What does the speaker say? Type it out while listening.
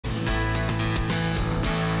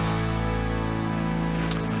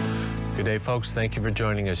Good day, folks. Thank you for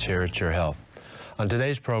joining us here at Your Health. On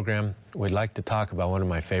today's program, we'd like to talk about one of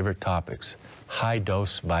my favorite topics,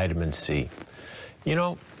 high-dose vitamin C. You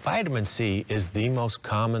know, vitamin C is the most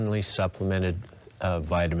commonly supplemented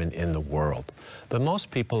vitamin in the world, but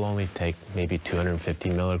most people only take maybe 250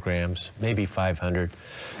 milligrams, maybe 500,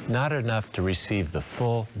 not enough to receive the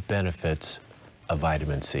full benefits of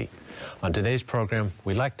vitamin C. On today's program,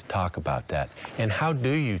 we'd like to talk about that. And how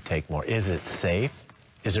do you take more? Is it safe?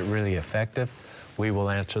 Is it really effective? We will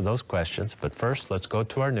answer those questions, but first, let's go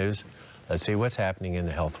to our news. Let's see what's happening in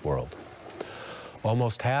the health world.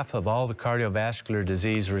 Almost half of all the cardiovascular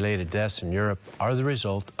disease-related deaths in Europe are the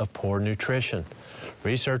result of poor nutrition.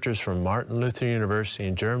 Researchers from Martin Luther University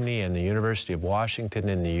in Germany and the University of Washington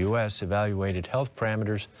in the U.S. evaluated health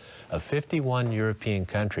parameters of 51 European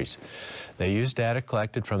countries. They used data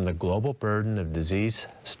collected from the Global Burden of Disease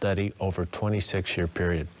study over a 26-year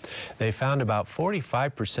period. They found about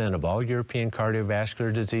 45% of all European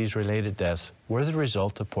cardiovascular disease-related deaths were the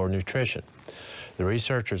result of poor nutrition. The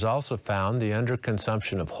researchers also found the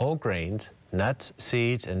underconsumption of whole grains, nuts,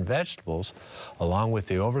 seeds, and vegetables, along with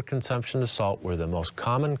the overconsumption of salt, were the most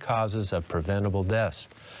common causes of preventable deaths.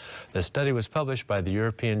 The study was published by the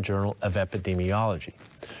European Journal of Epidemiology.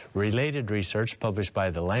 Related research published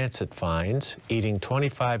by The Lancet finds eating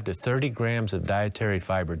 25 to 30 grams of dietary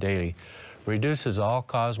fiber daily reduces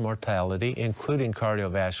all-cause mortality, including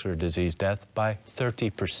cardiovascular disease death, by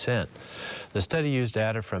 30%. The study used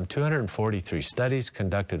data from 243 studies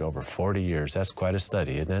conducted over 40 years. That's quite a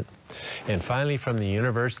study, isn't it? And finally, from the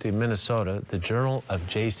University of Minnesota, the Journal of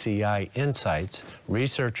JCI Insights,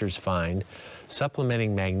 researchers find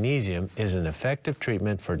supplementing magnesium is an effective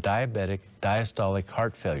treatment for diabetic diastolic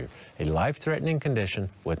heart failure, a life-threatening condition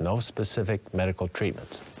with no specific medical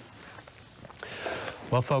treatments.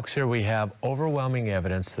 Well, folks, here we have overwhelming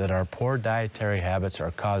evidence that our poor dietary habits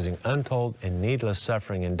are causing untold and needless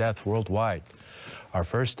suffering and death worldwide. Our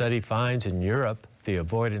first study finds in Europe the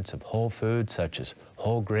avoidance of whole foods such as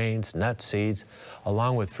whole grains, nuts, seeds,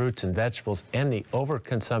 along with fruits and vegetables, and the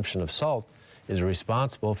overconsumption of salt is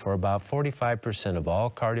responsible for about 45% of all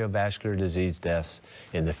cardiovascular disease deaths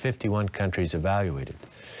in the 51 countries evaluated.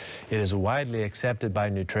 It is widely accepted by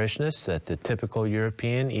nutritionists that the typical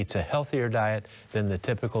European eats a healthier diet than the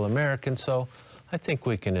typical American, so I think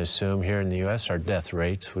we can assume here in the U.S. our death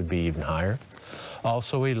rates would be even higher.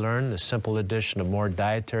 Also, we learned the simple addition of more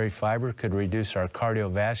dietary fiber could reduce our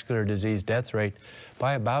cardiovascular disease death rate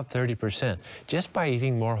by about 30%, just by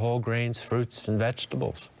eating more whole grains, fruits, and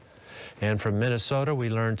vegetables. And from Minnesota, we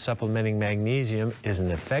learned supplementing magnesium is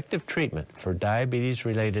an effective treatment for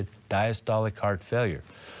diabetes-related diastolic heart failure.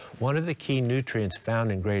 One of the key nutrients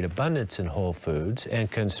found in great abundance in whole foods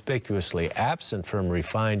and conspicuously absent from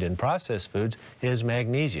refined and processed foods is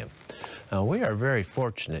magnesium. Now, we are very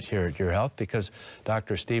fortunate here at Your Health because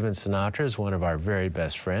Dr. Steven Sinatra is one of our very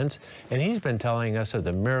best friends, and he's been telling us of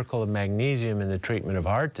the miracle of magnesium in the treatment of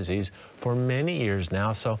heart disease for many years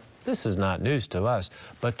now, so this is not news to us,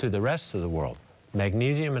 but to the rest of the world.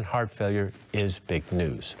 Magnesium in heart failure is big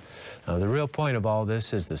news. Now, the real point of all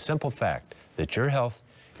this is the simple fact that your health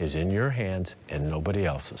is in your hands and nobody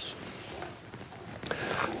else's.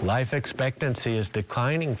 Life expectancy is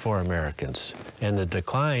declining for Americans, and the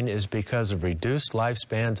decline is because of reduced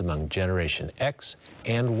lifespans among Generation X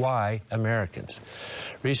and Y Americans.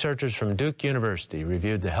 Researchers from Duke University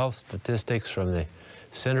reviewed the health statistics from the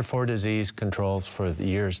Center for Disease Control for the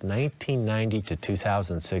years 1990 to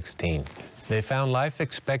 2016. They found life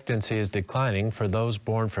expectancy is declining for those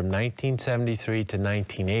born from 1973 to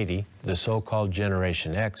 1980, the so-called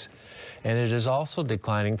Generation X, and it is also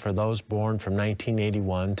declining for those born from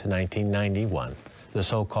 1981 to 1991, the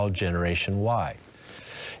so-called Generation Y.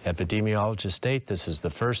 Epidemiologists state this is the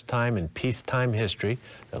first time in peacetime history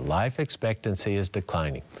that life expectancy is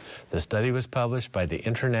declining. The study was published by the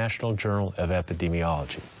International Journal of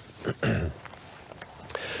Epidemiology.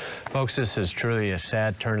 Folks, this is truly a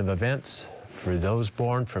sad turn of events. For those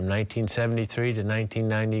born from 1973 to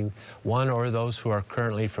 1991, or those who are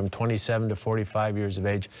currently from 27 to 45 years of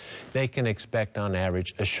age, they can expect on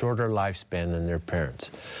average a shorter lifespan than their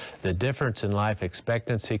parents. The difference in life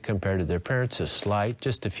expectancy compared to their parents is slight,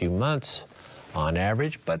 just a few months on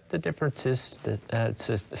average, but the difference is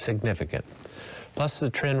significant. Plus, the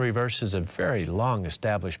trend reverses a very long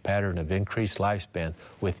established pattern of increased lifespan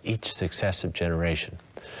with each successive generation.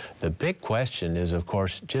 The big question is, of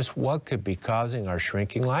course, just what could be causing our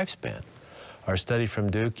shrinking lifespan? Our study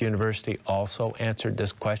from Duke University also answered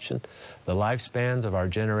this question. The lifespans of our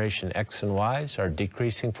Generation X and Ys are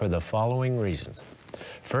decreasing for the following reasons.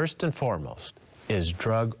 First and foremost is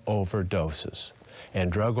drug overdoses.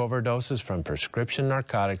 And drug overdoses from prescription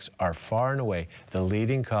narcotics are far and away the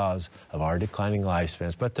leading cause of our declining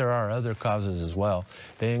lifespans, but there are other causes as well.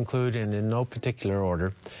 They include, and in no particular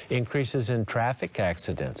order, increases in traffic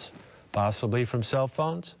accidents, possibly from cell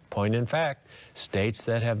phones. Point in fact, states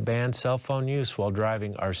that have banned cell phone use while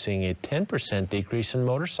driving are seeing a 10% decrease in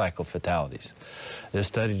motorcycle fatalities. This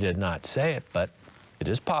study did not say it, but it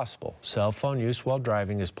is possible. Cell phone use while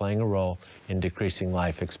driving is playing a role in decreasing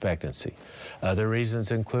life expectancy. Other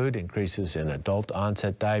reasons include increases in adult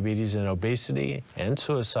onset diabetes and obesity and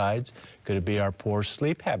suicides. Could it be our poor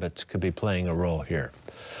sleep habits could be playing a role here?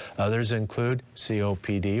 Others include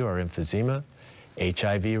COPD or emphysema,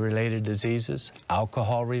 HIV-related diseases,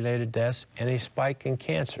 alcohol-related deaths, and a spike in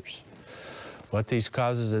cancers. What these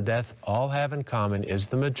causes of death all have in common is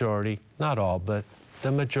the majority, not all, but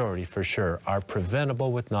the majority for sure, are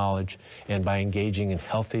preventable with knowledge and by engaging in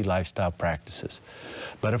healthy lifestyle practices.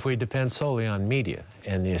 But if we depend solely on media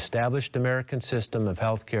and the established American system of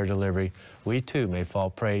healthcare delivery, we too may fall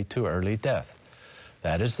prey to early death.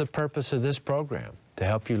 That is the purpose of this program, to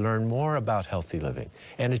help you learn more about healthy living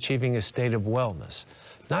and achieving a state of wellness,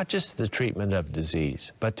 not just the treatment of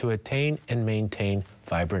disease, but to attain and maintain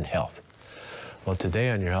vibrant health. Well, today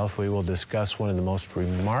on Your Health, we will discuss one of the most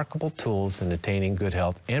remarkable tools in attaining good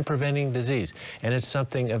health and preventing disease, and it's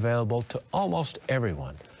something available to almost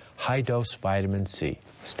everyone, high-dose vitamin C.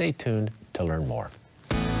 Stay tuned to learn more.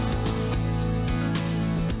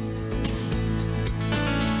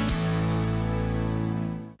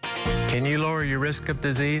 Can you lower your risk of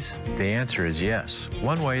disease? The answer is yes.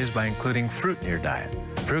 One way is by including fruit in your diet.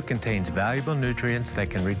 Fruit contains valuable nutrients that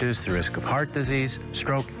can reduce the risk of heart disease,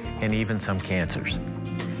 stroke, and even some cancers.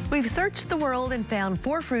 We've searched the world and found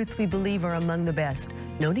 4 fruits we believe are among the best.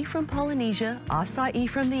 Noni from Polynesia, acai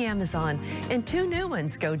from the Amazon, and 2 new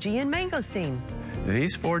ones, goji and mangosteen.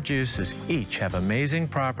 These 4 juices each have amazing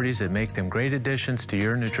properties that make them great additions to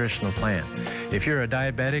your nutritional plan. If you're a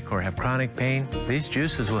diabetic or have chronic pain, these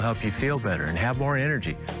juices will help you feel better and have more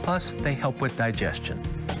energy. Plus, they help with digestion.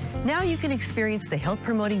 Now you can experience the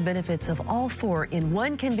health-promoting benefits of all 4 in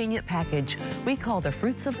one convenient package we call the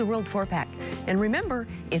Fruits of the World 4-pack. And remember,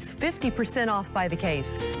 it's 50% off by the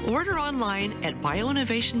case. Order online at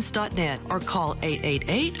bioinnovations.net or call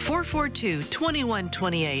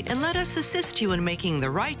 888-442-2128 and let us assist you in making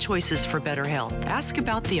the right choices for better health. Ask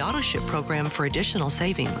about the AutoShip program for additional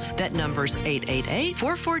savings. That number's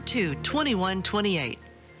 888-442-2128.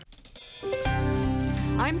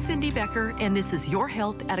 I'm Cindy Becker, and this is Your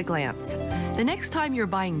Health at a Glance. The next time you're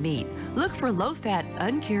buying meat, look for low-fat,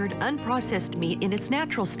 uncured, unprocessed meat in its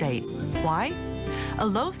natural state. Why? A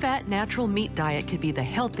low-fat, natural meat diet could be the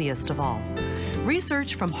healthiest of all.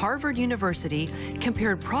 Research from Harvard University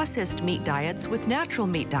compared processed meat diets with natural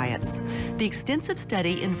meat diets. The extensive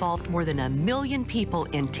study involved more than 1 million people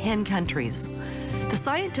in 10 countries. The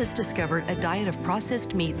scientists discovered a diet of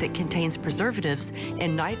processed meat that contains preservatives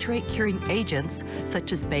and nitrate-curing agents,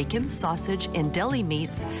 such as bacon, sausage, and deli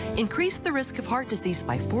meats, increased the risk of heart disease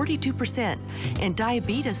by 42% and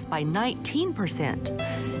diabetes by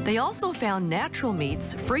 19%. They also found natural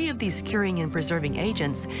meats, free of these curing and preserving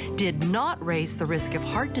agents, did not raise the risk of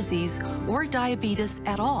heart disease or diabetes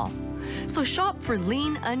at all. So shop for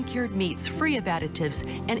lean, uncured meats free of additives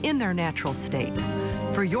and in their natural state.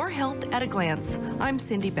 For Your Health at a Glance, I'm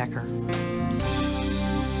Cindy Becker.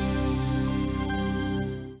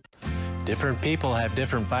 Different people have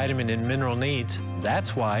different vitamin and mineral needs.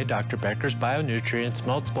 That's why Dr. Becker's BioNutrients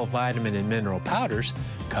multiple vitamin and mineral powders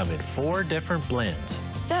come in 4 different blends.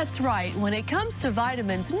 That's right. When it comes to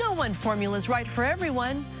vitamins, no one formula is right for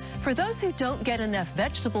everyone. For those who don't get enough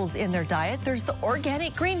vegetables in their diet, there's the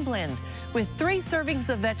Organic Green Blend with 3 servings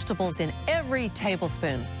of vegetables in every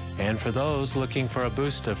tablespoon. And for those looking for a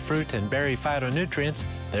boost of fruit and berry phytonutrients,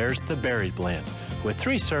 there's the Berry Blend with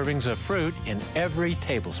 3 servings of fruit in every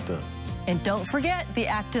tablespoon. And don't forget the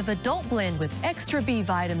Active Adult Blend with extra B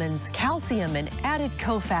vitamins, calcium, and added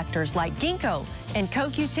cofactors like ginkgo and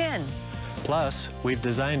CoQ10. Plus, we've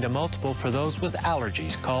designed a multiple for those with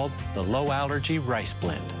allergies called the Low Allergy Rice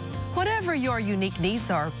Blend. Whatever your unique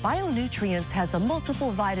needs are, BioNutrients has a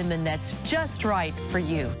multiple vitamin that's just right for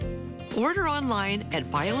you. Order online at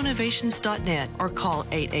bioinnovations.net or call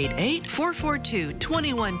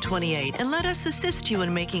 888-442-2128 and let us assist you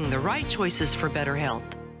in making the right choices for better health.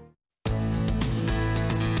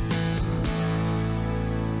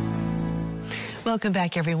 Welcome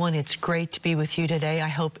back, everyone. It's great to be with you today. I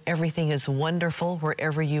hope everything is wonderful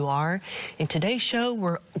wherever you are. In today's show,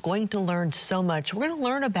 we're going to learn so much. We're going to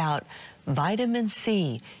learn about vitamin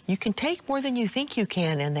C. You can take more than you think you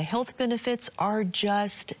can, and the health benefits are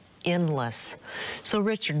just endless. So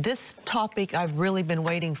Richard, this topic I've really been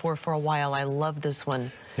waiting for a while. I love this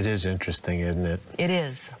one. It is interesting, isn't it? It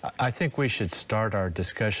is. I think we should start our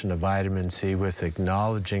discussion of vitamin C with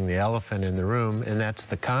acknowledging the elephant in the room, and that's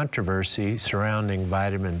the controversy surrounding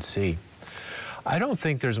vitamin C. I don't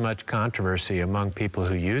think there's much controversy among people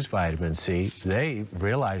who use vitamin C. They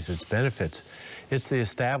realize its benefits. It's the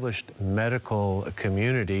established medical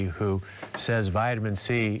community who says vitamin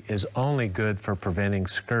C is only good for preventing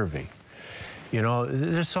scurvy. You know,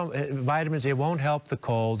 there's some vitamins, it won't help the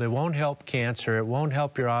cold, it won't help cancer, it won't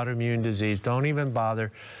help your autoimmune disease. Don't even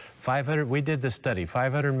bother. 500, we did the study,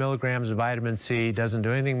 500 milligrams of vitamin C doesn't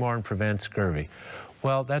do anything more than prevent scurvy.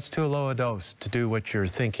 Well, that's too low a dose to do what you're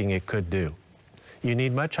thinking it could do. You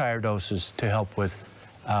need much higher doses to help with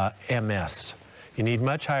MS. You need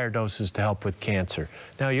much higher doses to help with cancer.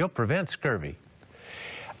 Now, you'll prevent scurvy.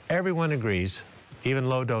 Everyone agrees, even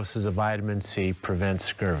low doses of vitamin C prevent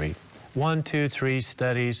scurvy. 1, 2, 3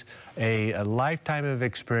 studies, a lifetime of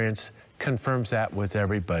experience confirms that with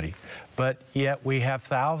everybody. But yet we have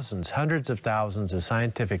thousands, hundreds of thousands of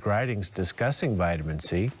scientific writings discussing vitamin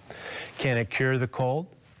C. Can it cure the cold?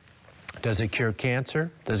 Does it cure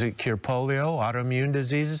cancer? Does it cure polio, autoimmune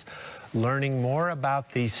diseases? Learning more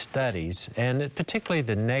about these studies, and particularly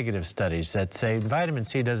the negative studies that say vitamin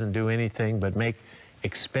C doesn't do anything but make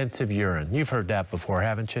expensive urine. You've heard that before,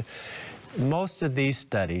 haven't you? Most of these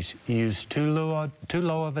studies used too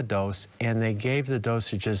low of a dose, and they gave the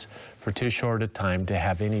dosages for too short a time to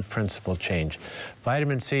have any principal change.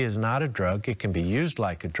 Vitamin C is not a drug. It can be used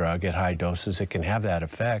like a drug at high doses. It can have that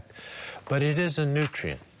effect, but it is a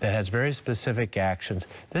nutrient that has very specific actions.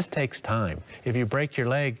 This takes time. If you break your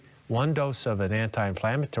leg, one dose of an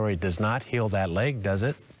anti-inflammatory does not heal that leg, does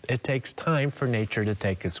it? It takes time for nature to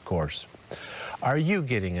take its course. Are you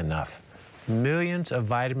getting enough? Millions of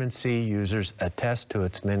vitamin C users attest to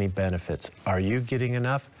its many benefits. Are you getting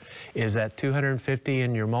enough? Is that 250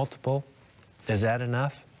 in your multiple? Is that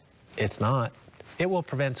enough? It's not. It will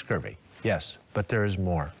prevent scurvy, yes, but there is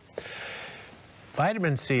more.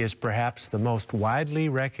 Vitamin C is perhaps the most widely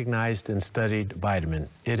recognized and studied vitamin.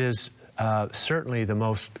 It is certainly the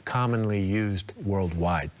most commonly used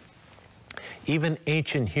worldwide. Even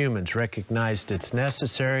ancient humans recognized it's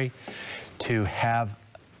necessary to have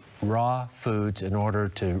raw foods in order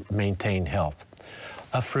to maintain health.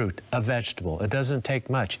 A fruit, a vegetable, it doesn't take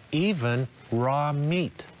much. Even raw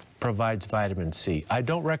meat provides vitamin C. I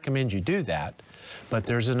don't recommend you do that, but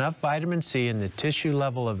there's enough vitamin C in the tissue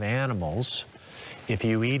level of animals. If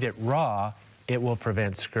you eat it raw, it will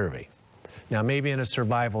prevent scurvy. Now, maybe in a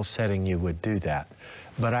survival setting you would do that,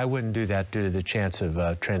 but I wouldn't do that due to the chance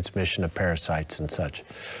of transmission of parasites and such.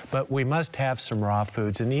 But we must have some raw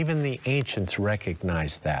foods, and even the ancients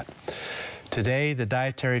recognized that. Today, the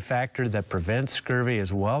dietary factor that prevents scurvy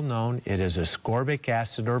is well known. It is ascorbic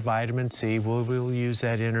acid or vitamin C. We'll use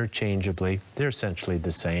that interchangeably. They're essentially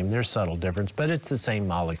the same. There's subtle difference, but it's the same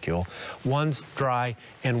molecule. One's dry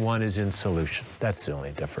and one is in solution. That's the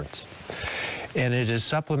only difference. And it is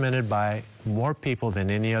supplemented by more people than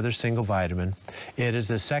any other single vitamin. It is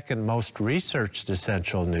the second most researched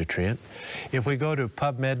essential nutrient. If we go to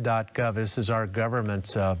PubMed.gov, this is our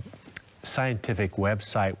government's scientific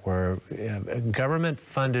website where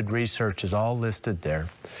government-funded research is all listed there.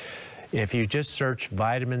 If you just search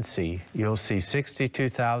vitamin C, you'll see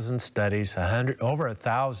 62,000 studies, over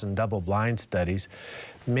 1,000 double-blind studies,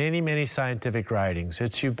 many, many scientific writings.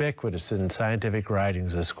 It's ubiquitous in scientific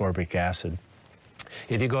writings, ascorbic acid.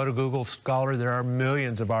 If you go to Google Scholar, there are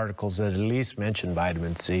millions of articles that at least mention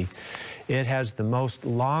vitamin C. It has the most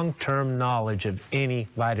long-term knowledge of any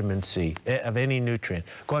vitamin C, of any nutrient,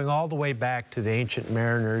 going all the way back to the ancient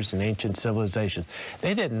mariners and ancient civilizations.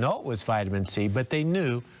 They didn't know it was vitamin C, but they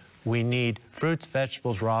knew we need fruits,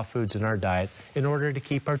 vegetables, raw foods in our diet in order to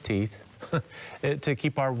keep our teeth, to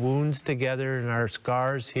keep our wounds together and our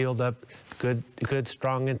scars healed up good,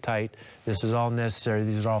 strong, and tight. This is all necessary.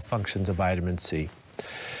 These are all functions of vitamin C.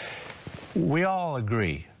 We all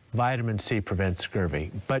agree vitamin C prevents scurvy,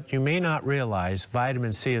 but you may not realize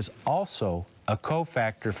vitamin C is also a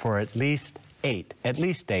cofactor for at least eight,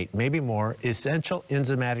 maybe more, essential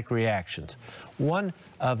enzymatic reactions. One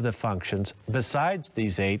of the functions, besides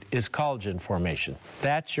these 8, is collagen formation.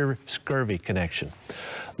 That's your scurvy connection.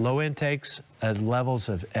 Low intakes at levels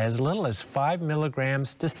of as little as 5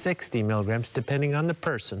 milligrams to 60 milligrams, depending on the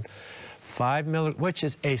person, which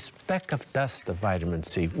is a speck of dust of vitamin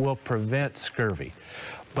C, will prevent scurvy.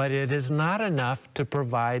 But it is not enough to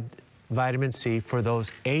provide vitamin C for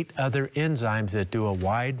those 8 other enzymes that do a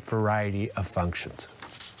wide variety of functions.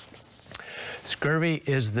 Scurvy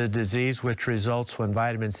is the disease which results when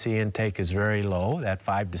vitamin C intake is very low, that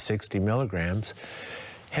 5 to 60 milligrams.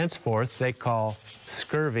 Henceforth, they call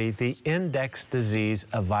scurvy the index disease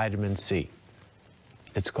of vitamin C.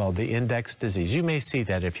 It's called the index disease. You may see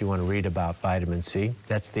that if you want to read about vitamin C.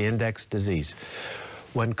 That's the index disease.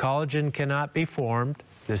 When collagen cannot be formed,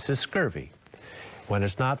 this is scurvy. When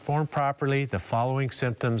it's not formed properly, the following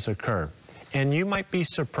symptoms occur. And you might be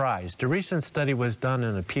surprised. A recent study was done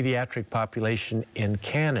in a pediatric population in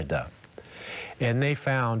Canada, and they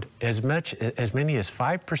found as many as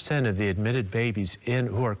 5% of the admitted babies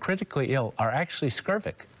who are critically ill are actually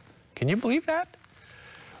scurvic. Can you believe that?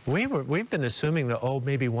 We've been assuming that, oh,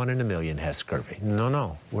 maybe 1 in a million has scurvy.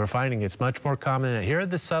 No, we're finding it's much more common. Here are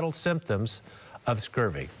the subtle symptoms of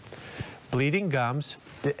scurvy. Bleeding gums.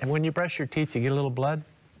 And when you brush your teeth, you get a little blood.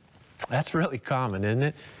 That's really common, isn't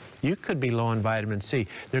it? You could be low in vitamin C.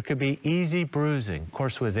 There could be easy bruising. Of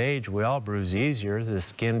course, with age, we all bruise easier. The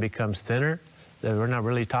skin becomes thinner. We're not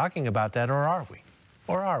really talking about that, or are we?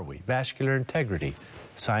 Or are we? Vascular integrity,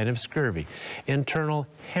 sign of scurvy. Internal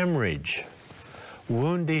hemorrhage.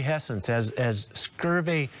 Wound dehiscence. As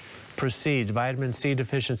scurvy proceeds, vitamin C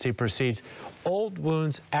deficiency proceeds, old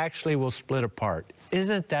wounds actually will split apart.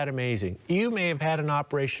 Isn't that amazing? You may have had an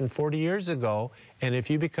operation 40 years ago, and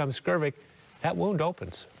if you become scurvic, that wound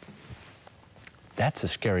opens. That's a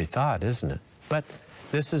scary thought, isn't it? But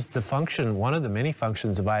this is the function, one of the many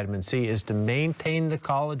functions of vitamin C is to maintain the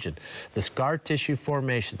collagen, the scar tissue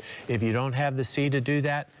formation. If you don't have the C to do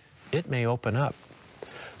that, it may open up.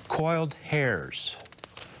 Coiled hairs.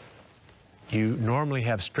 You normally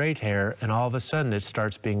have straight hair, and all of a sudden it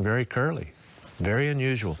starts being very curly. Very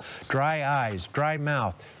unusual. Dry eyes, dry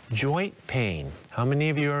mouth, joint pain. How many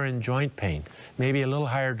of you are in joint pain? Maybe a little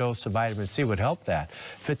higher dose of vitamin C would help that.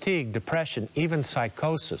 Fatigue, depression, even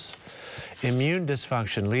psychosis. Immune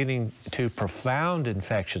dysfunction leading to profound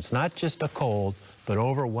infections, not just a cold, but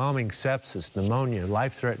overwhelming sepsis, pneumonia,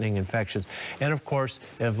 life-threatening infections. And of course,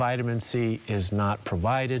 if vitamin C is not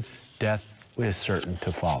provided, death is certain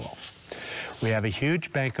to follow. We have a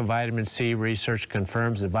huge bank of vitamin C. Research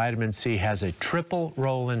confirms that vitamin C has a triple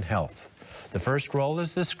role in health. The first role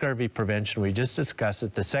is the scurvy prevention. We just discussed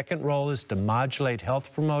it. The second role is to modulate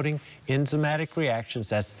health-promoting enzymatic reactions.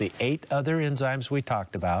 That's the 8 other enzymes we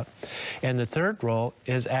talked about. And the third role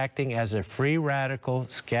is acting as a free radical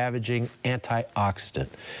scavenging antioxidant.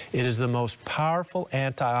 It is the most powerful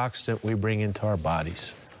antioxidant we bring into our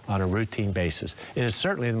bodies on a routine basis. It is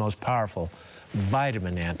certainly the most powerful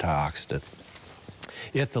vitamin antioxidant.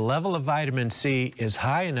 If the level of vitamin C is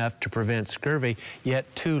high enough to prevent scurvy,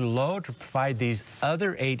 yet too low to provide these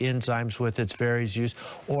other 8 enzymes with its various use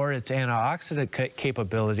or its antioxidant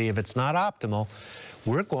capability, if it's not optimal,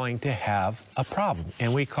 we're going to have a problem.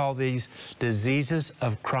 And we call these diseases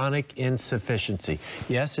of chronic insufficiency.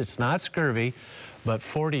 Yes, it's not scurvy, but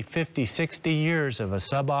 40, 50, 60 years of a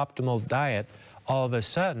suboptimal diet, all of a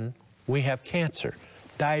sudden, we have cancer.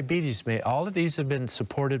 Diabetes, all of these have been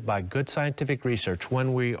supported by good scientific research.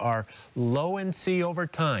 When we are low in C over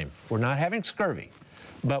time, we're not having scurvy,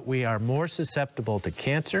 but we are more susceptible to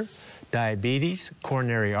cancer, diabetes,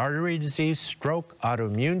 coronary artery disease, stroke,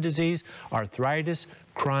 autoimmune disease, arthritis,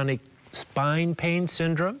 chronic spine pain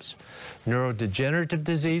syndromes, neurodegenerative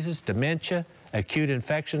diseases, dementia, acute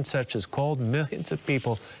infections such as cold. Millions of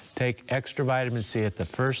people take extra vitamin C at the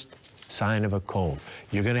first sign of a cold.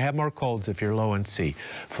 You're going to have more colds if you're low in C.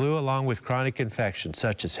 Flu along with chronic infections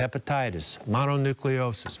such as hepatitis,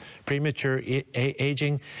 mononucleosis, premature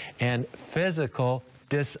aging, and physical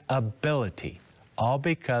disability, all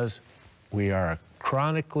because we are a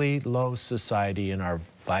chronically low society in our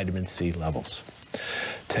vitamin C levels.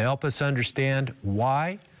 To help us understand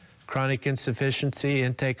why chronic insufficiency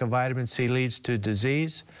intake of vitamin C leads to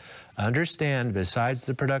disease, understand, besides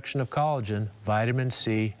the production of collagen, vitamin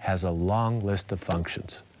C has a long list of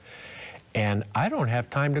functions. And I don't have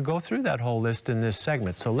time to go through that whole list in this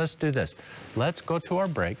segment, so let's do this. Let's go to our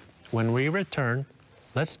break. When we return,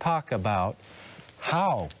 let's talk about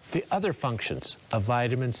how the other functions of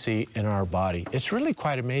vitamin C in our body. It's really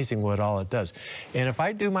quite amazing what all it does. And if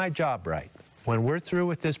I do my job right, when we're through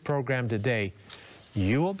with this program today,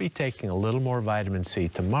 you will be taking a little more vitamin C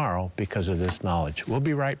tomorrow because of this knowledge. We'll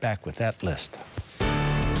be right back with that list.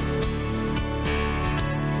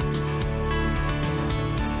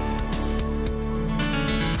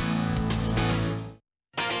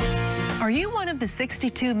 Are you one of the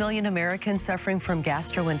 62 million Americans suffering from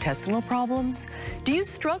gastrointestinal problems? Do you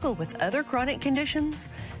struggle with other chronic conditions?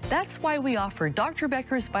 That's why we offer Dr.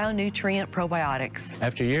 Becker's Bionutrient Probiotics.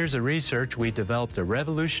 After years of research, we developed a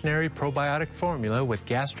revolutionary probiotic formula with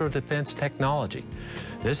gastro defense technology.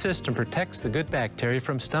 This system protects the good bacteria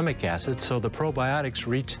from stomach acid so the probiotics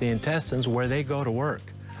reach the intestines where they go to work.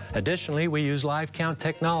 Additionally, we use live count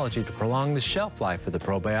technology to prolong the shelf life of the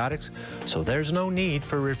probiotics, so there's no need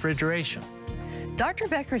for refrigeration. Dr.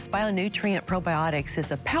 Becker's Bionutrient Probiotics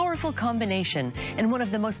is a powerful combination and one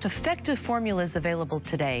of the most effective formulas available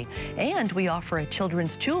today. And we offer a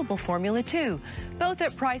children's chewable formula too, both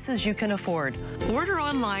at prices you can afford. Order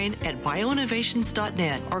online at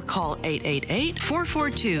bioinnovations.net or call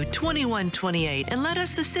 888-442-2128 and let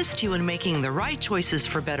us assist you in making the right choices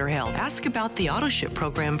for better health. Ask about the AutoShip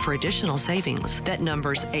program for additional savings. That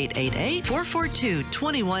number's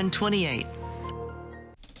 888-442-2128.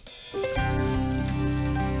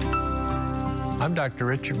 I'm Dr.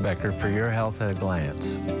 Richard Becker for Your Health at a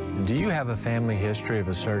Glance. Do you have a family history of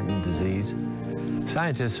a certain disease?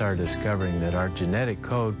 Scientists are discovering that our genetic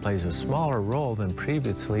code plays a smaller role than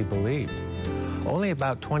previously believed. Only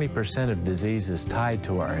about 20% of disease is tied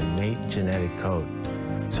to our innate genetic code.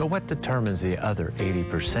 So what determines the other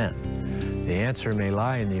 80%? The answer may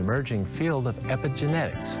lie in the emerging field of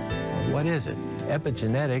epigenetics. What is it?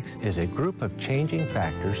 Epigenetics is a group of changing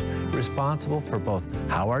factors responsible for both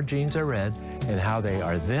how our genes are read and how they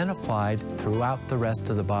are then applied throughout the rest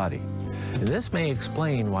of the body. And this may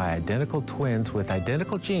explain why identical twins with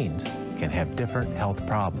identical genes can have different health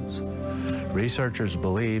problems. Researchers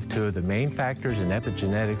believe two of the main factors in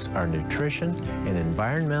epigenetics are nutrition and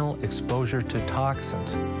environmental exposure to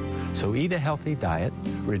toxins. So eat a healthy diet,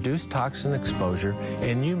 reduce toxin exposure,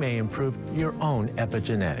 and you may improve your own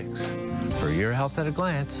epigenetics. For Your Health at a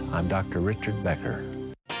Glance, I'm Dr. Richard Becker.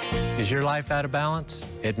 Is your life out of balance?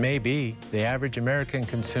 It may be. The average American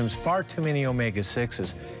consumes far too many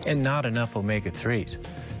omega-6s and not enough omega-3s.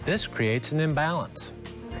 This creates an imbalance.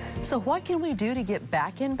 So what can we do to get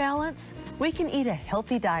back in balance? We can eat a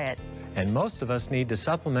healthy diet. And most of us need to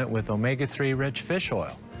supplement with omega-3 rich fish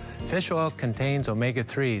oil. Fish oil contains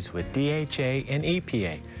omega-3s with DHA and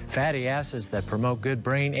EPA, fatty acids that promote good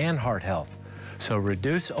brain and heart health. So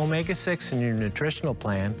reduce omega-6 in your nutritional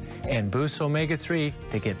plan and boost omega-3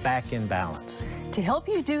 to get back in balance. To help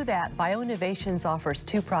you do that, BioInnovations offers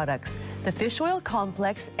two products, the Fish Oil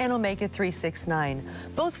Complex and Omega 369,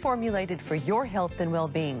 both formulated for your health and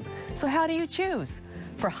well-being. So how do you choose?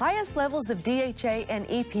 For highest levels of DHA and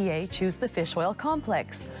EPA, choose the Fish Oil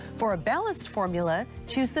Complex. For a balanced formula,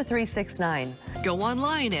 choose the 369. Go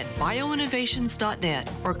online at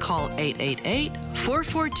bioinnovations.net or call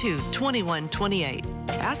 888-442-2128.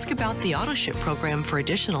 Ask about the AutoShip program for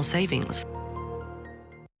additional savings.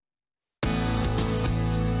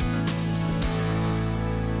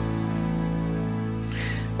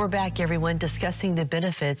 We're back, everyone, discussing the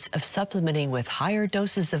benefits of supplementing with higher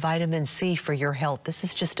doses of vitamin C for your health. This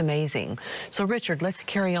is just amazing. So, Richard, let's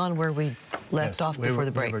carry on where we left off before the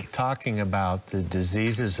break. We were talking about the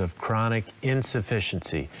diseases of chronic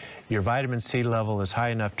insufficiency. Your vitamin C level is high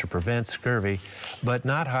enough to prevent scurvy, but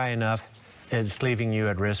not high enough. It's leaving you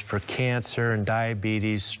at risk for cancer and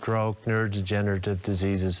diabetes, stroke, neurodegenerative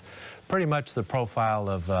diseases. Pretty much the profile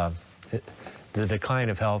of the decline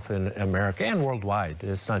of health in America and worldwide.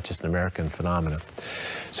 It's not just an American phenomenon.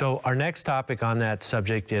 So our next topic on that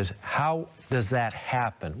subject is, how does that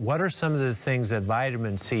happen? What are some of the things that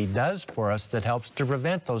vitamin C does for us that helps to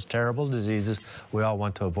prevent those terrible diseases we all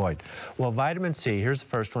want to avoid? Well, vitamin C, here's the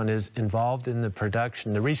first one, is involved in the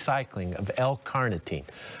production, the recycling of L-carnitine.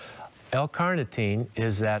 L-carnitine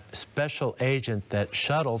is that special agent that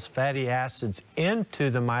shuttles fatty acids into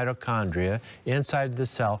the mitochondria inside the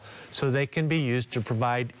cell so they can be used to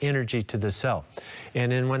provide energy to the cell.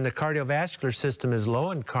 And then when the cardiovascular system is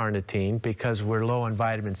low in carnitine, because we're low in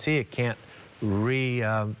vitamin C, it can't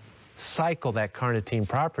recycle that carnitine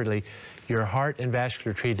properly. Your heart and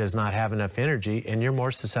vascular tree does not have enough energy, and you're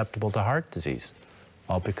more susceptible to heart disease,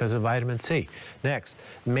 all because of vitamin C. Next,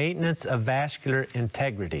 maintenance of vascular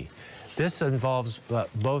integrity. This involves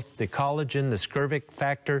both the collagen, the scurvic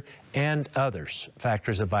factor, and others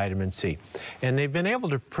factors of vitamin C. And they've been able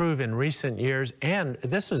to prove in recent years, and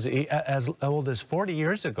this is as old as 40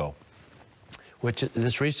 years ago, which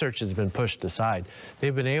this research has been pushed aside.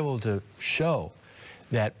 They've been able to show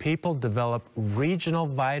that people develop regional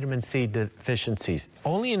vitamin C deficiencies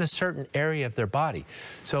only in a certain area of their body.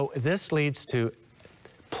 So this leads to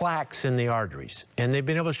plaques in the arteries, and they've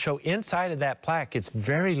been able to show inside of that plaque it's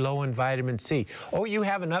very low in vitamin C. Oh, you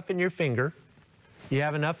have enough in your finger, you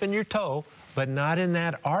have enough in your toe, but not in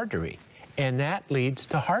that artery. and that leads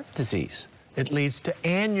to heart disease. It leads to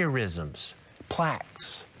aneurysms,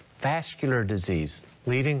 plaques, vascular disease,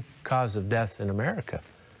 leading cause of death in America.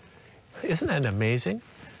 Isn't that amazing?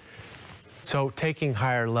 So taking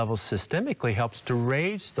higher levels systemically helps to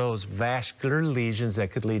raise those vascular lesions that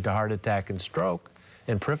could lead to heart attack and stroke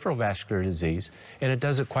and peripheral vascular disease, and it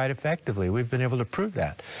does it quite effectively. We've been able to prove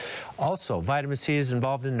that. Also, vitamin C is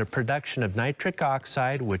involved in the production of nitric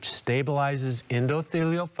oxide, which stabilizes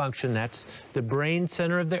endothelial function. That's the brain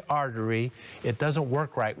center of the artery. It doesn't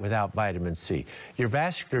work right without vitamin C. Your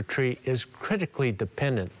vascular tree is critically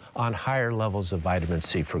dependent on higher levels of vitamin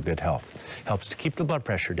C for good health. Helps to keep the blood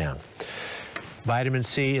pressure down. Vitamin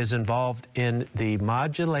C is involved in the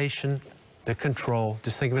modulation, the control,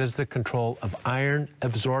 just think of it as the control of iron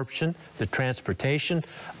absorption, the transportation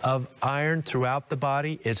of iron throughout the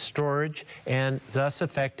body, its storage, and thus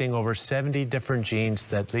affecting over 70 different genes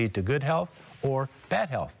that lead to good health or bad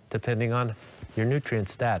health, depending on your nutrient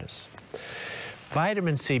status.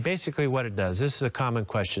 Vitamin C, basically what it does, this is a common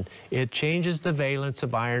question, it changes the valence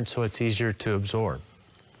of iron so it's easier to absorb.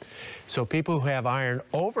 So people who have iron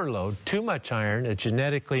overload, too much iron, a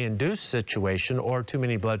genetically induced situation, or too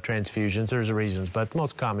many blood transfusions, there's reasons, but the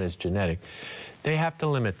most common is genetic, they have to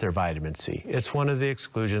limit their vitamin C. It's one of the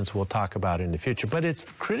exclusions we'll talk about in the future, but it's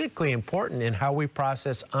critically important in how we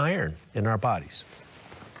process iron in our bodies.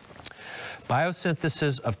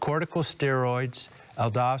 Biosynthesis of corticosteroids,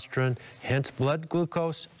 aldosterone, hence blood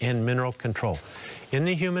glucose, and mineral control. In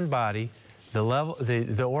the human body,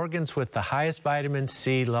 the organs with the highest vitamin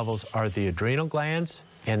C levels are the adrenal glands,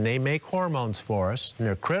 and they make hormones for us, and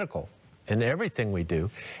they're critical in everything we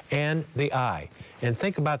do, and the eye. And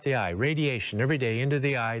think about the eye, radiation every day into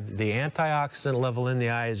the eye. The antioxidant level in the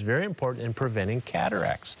eye is very important in preventing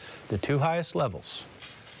cataracts. The two highest levels,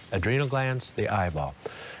 adrenal glands, the eyeball.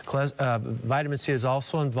 Vitamin C is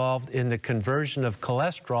also involved in the conversion of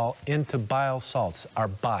cholesterol into bile salts, our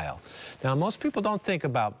bile. Now, most people don't think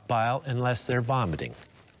about bile unless they're vomiting,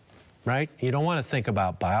 right? You don't want to think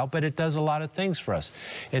about bile, but it does a lot of things for us.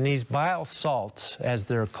 And these bile salts, as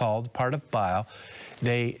they're called, part of bile,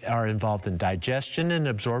 they are involved in digestion and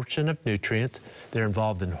absorption of nutrients. They're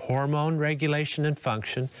involved in hormone regulation and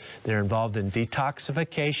function. They're involved in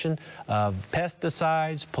detoxification of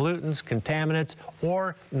pesticides, pollutants, contaminants,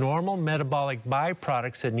 or normal metabolic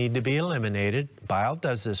byproducts that need to be eliminated. Bile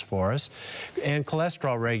does this for us. And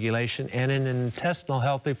cholesterol regulation and an intestinal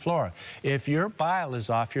healthy flora. If your bile is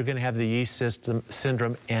off, you're going to have the yeast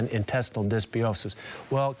syndrome and intestinal dysbiosis.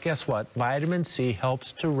 Well, guess what? Vitamin C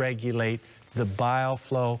helps to regulate the bile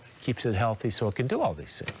flow, keeps it healthy so it can do all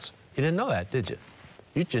these things. You didn't know that, did you?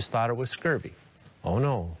 You just thought it was scurvy. Oh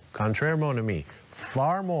no, contraire mon ami,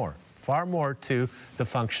 far more to the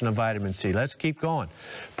function of vitamin C. Let's keep going.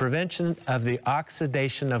 Prevention of the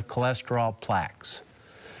oxidation of cholesterol plaques.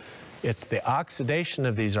 It's the oxidation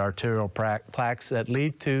of these arterial plaques that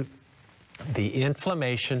lead to the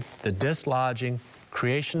inflammation, the dislodging,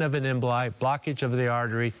 creation of an emboli, blockage of the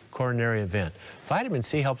artery, coronary event. Vitamin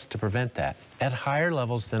C helps to prevent that at higher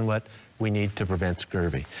levels than what we need to prevent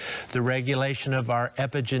scurvy. The regulation of our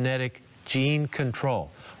epigenetic gene control.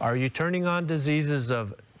 Are you turning on diseases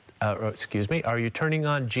of, are you turning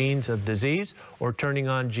on genes of disease or turning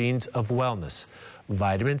on genes of wellness?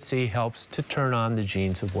 Vitamin C helps to turn on the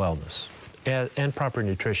genes of wellness. And proper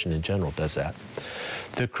nutrition in general does that.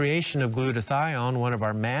 The creation of glutathione, one of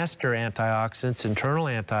our master antioxidants, internal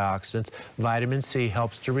antioxidants, vitamin C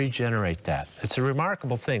helps to regenerate that. It's a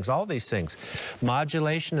remarkable thing, all these things.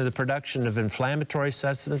 Modulation of the production of inflammatory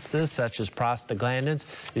substances such as prostaglandins.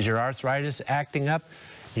 Is your arthritis acting up?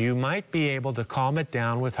 You might be able to calm it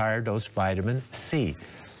down with higher dose vitamin C.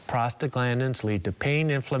 Prostaglandins lead to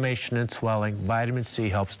pain, inflammation, and swelling. Vitamin C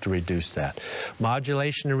helps to reduce that.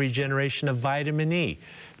 Modulation and regeneration of vitamin E.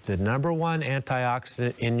 The #1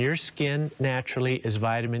 antioxidant in your skin naturally is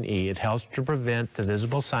vitamin E. It helps to prevent the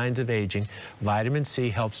visible signs of aging. Vitamin C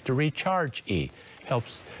helps to recharge E.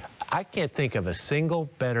 I can't think of a single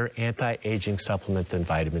better anti-aging supplement than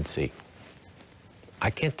vitamin C. I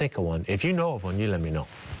can't think of one. If you know of one, you let me know.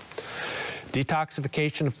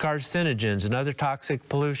 Detoxification of carcinogens and other toxic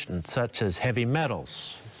pollutants such as heavy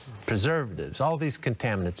metals, preservatives, all these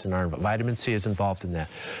contaminants in our environment. Vitamin C is involved in that.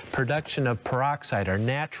 Production of peroxide, our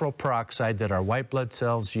natural peroxide that our white blood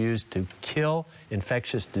cells use to kill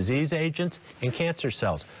infectious disease agents and cancer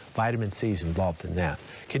cells. Vitamin C is involved in that.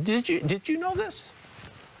 Okay, did you know this?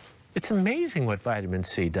 It's amazing what vitamin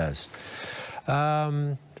C does.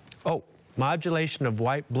 Modulation of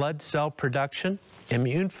white blood cell production,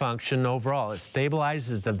 immune function overall. It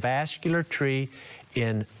stabilizes the vascular tree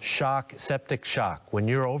in shock, septic shock. When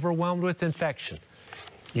you're overwhelmed with infection,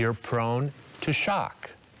 you're prone to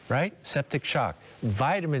shock, right? Septic shock.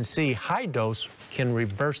 Vitamin C, high dose, can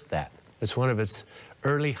reverse that. It's one of its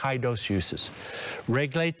early high-dose uses.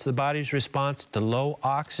 Regulates the body's response to low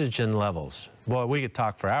oxygen levels. Boy, we could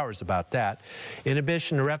talk for hours about that.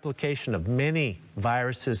 Inhibition and replication of many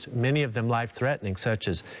viruses, many of them life-threatening, such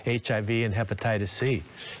as HIV and hepatitis C.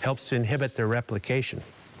 Helps to inhibit their replication.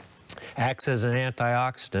 Acts as an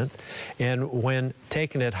antioxidant, and when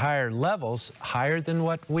taken at higher levels, higher than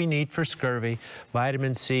what we need for scurvy,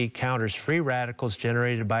 vitamin C counters free radicals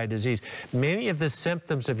generated by disease. Many of the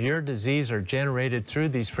symptoms of your disease are generated through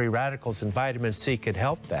these free radicals, and vitamin C could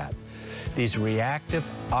help that. These reactive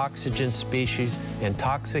oxygen species and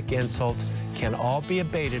toxic insults can all be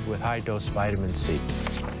abated with high-dose vitamin C.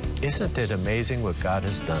 Isn't it amazing what God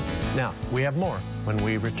has done? Now, we have more when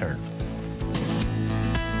we return.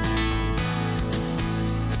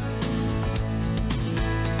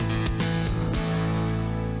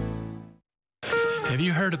 Have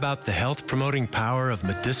you heard about the health-promoting power of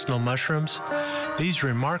medicinal mushrooms? These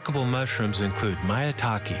remarkable mushrooms include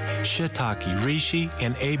maitake, shiitake, reishi,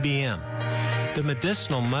 and ABM. The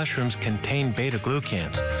medicinal mushrooms contain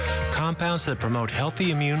beta-glucans, compounds that promote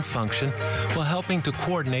healthy immune function while helping to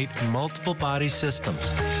coordinate multiple body systems.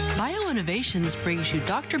 BioInnovations brings you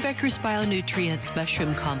Dr. Becker's Bionutrients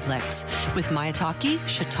Mushroom Complex with maitake,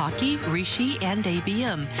 shiitake, reishi, and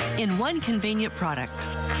ABM in one convenient product.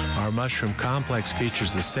 Our mushroom complex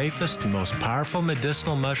features the safest and most powerful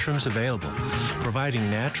medicinal mushrooms available,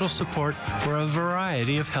 providing natural support for a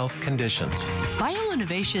variety of health conditions.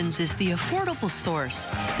 BioInnovations is the affordable source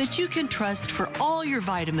that you can trust for all your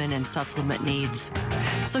vitamin and supplement needs.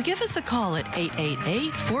 So give us a call at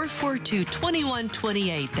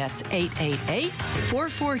 888-442-2128. That's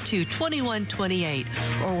 888-442-2128.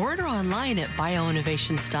 Or order online at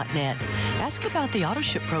bioinnovations.net. Ask about the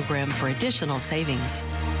AutoShip program for additional savings.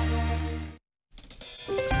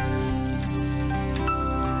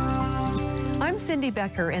 I'm Cindy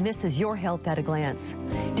Becker, and this is Your Health at a Glance.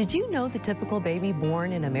 Did you know the typical baby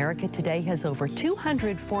born in America today has over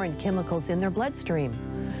 200 foreign chemicals in their bloodstream?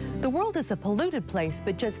 The world is a polluted place,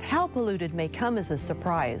 but just how polluted may come as a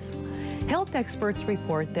surprise. Health experts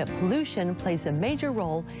report that pollution plays a major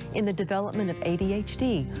role in the development of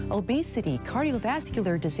ADHD, obesity,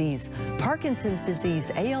 cardiovascular disease, Parkinson's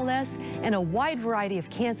disease, ALS, and a wide variety of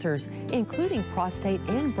cancers, including prostate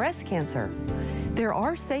and breast cancer. There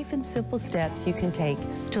are safe and simple steps you can take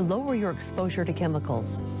to lower your exposure to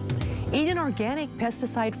chemicals. Eat an organic,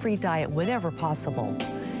 pesticide-free diet whenever possible.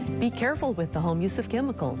 Be careful with the home use of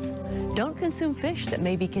chemicals. Don't consume fish that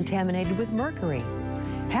may be contaminated with mercury.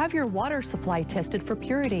 Have your water supply tested for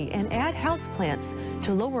purity and add houseplants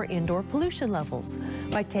to lower indoor pollution levels.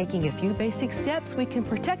 By taking a few basic steps, we can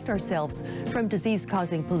protect ourselves from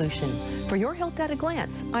disease-causing pollution. For Your Health at a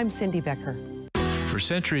Glance, I'm Cindy Becker. For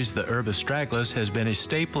centuries, the herb astragalus has been a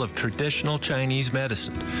staple of traditional Chinese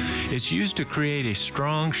medicine. It's used to create a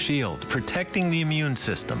strong shield, protecting the immune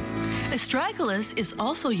system. Astragalus is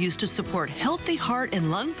also used to support healthy heart and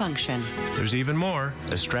lung function. There's even more.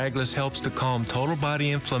 Astragalus helps to calm total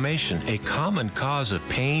body inflammation, a common cause of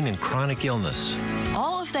pain and chronic illness.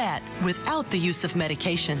 All of that without the use of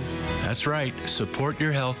medication. That's right. Support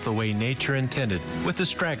your health the way nature intended with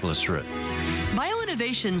astragalus root.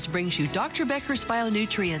 BioInnovations brings you Dr. Becker's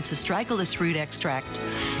Bionutrients Astragalus Root Extract.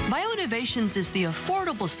 BioInnovations is the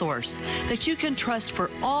affordable source that you can trust for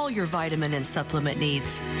all your vitamin and supplement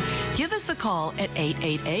needs. Give us a call at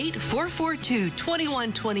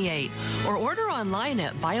 888-442-2128 or order online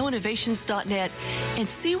at bioinnovations.net and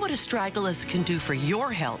see what astragalus can do for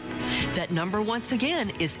your health. That number once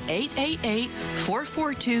again is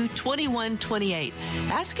 888-442-2128.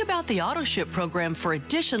 Ask about the AutoShip program for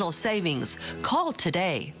additional savings. Call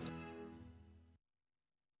today.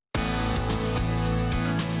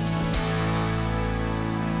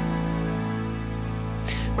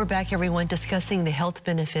 We're back, everyone, discussing the health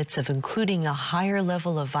benefits of including a higher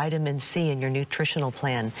level of vitamin C in your nutritional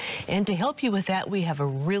plan. And to help you with that, we have a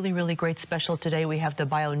really, really great special today. We have the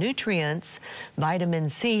Bionutrients Vitamin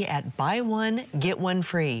C at buy one, get one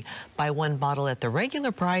free. Buy one bottle at the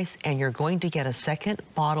regular price, and you're going to get a second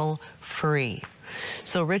bottle free.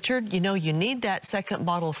 So, Richard, you know, you need that second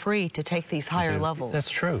bottle free to take these higher levels. That's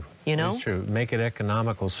true. You know? That's true. Make it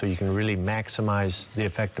economical so you can really maximize the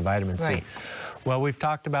effect of vitamin C. Right. Well, we've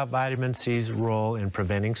talked about vitamin C's role in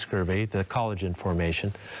preventing scurvy, the collagen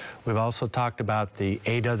formation. We've also talked about the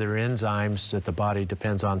 8 other enzymes that the body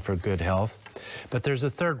depends on for good health. But there's a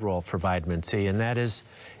third role for vitamin C, and that is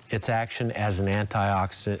its action as an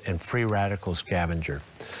antioxidant and free radical scavenger.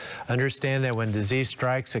 Understand that when disease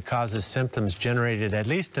strikes, it causes symptoms generated at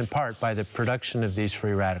least in part by the production of these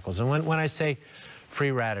free radicals. And when I say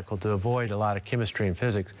free radical, to avoid a lot of chemistry and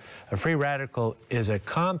physics, a free radical is a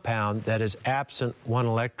compound that is absent one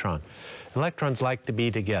electron. Electrons like to be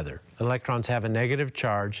together. Electrons have a negative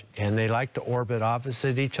charge, and they like to orbit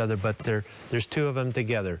opposite each other, but there's two of them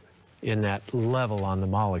together in that level on the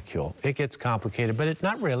molecule. It gets complicated, but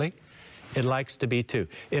not really. It likes to be two.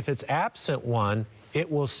 If it's absent one, it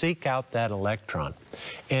will seek out that electron,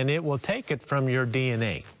 and it will take it from your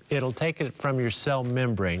DNA. It'll take it from your cell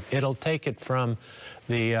membrane. It'll take it from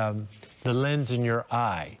the lens in your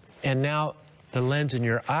eye. And now the lens in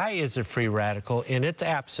your eye is a free radical, and it's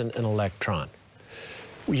absent an electron.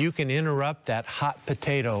 You can interrupt that hot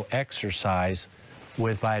potato exercise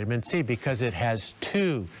with vitamin C because it has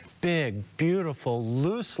two big, beautiful,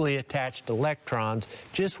 loosely attached electrons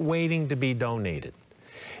just waiting to be donated.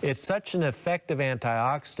 It's such an effective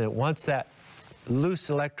antioxidant. Once that loose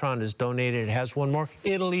electron is donated, it has one more,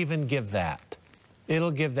 it'll even give that.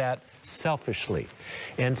 It'll give that selfishly.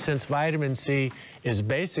 And since vitamin C is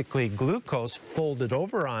basically glucose folded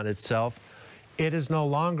over on itself, it is no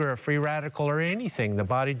longer a free radical or anything. The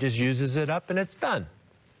body just uses it up and it's done.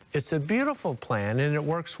 It's a beautiful plan, and it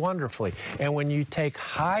works wonderfully. And when you take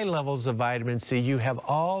high levels of vitamin C, you have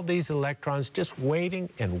all these electrons just waiting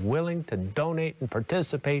and willing to donate and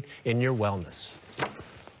participate in your wellness.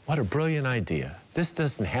 What a brilliant idea. This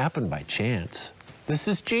doesn't happen by chance. This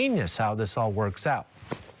is genius how this all works out.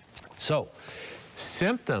 So,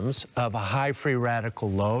 symptoms of a high free radical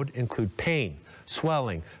load include pain,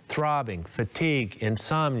 swelling, throbbing, fatigue,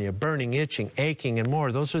 insomnia, burning, itching, aching, and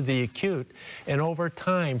more. Those are the acute. And over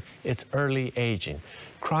time, it's early aging.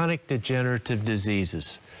 Chronic degenerative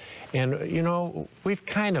diseases. And, you know, we've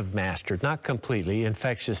kind of mastered, not completely,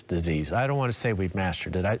 infectious disease. I don't want to say we've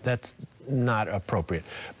mastered it. That's not appropriate.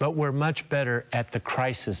 But we're much better at the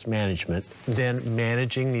crisis management than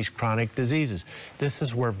managing these chronic diseases. This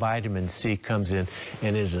is where vitamin C comes in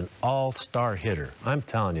and is an all-star hitter. I'm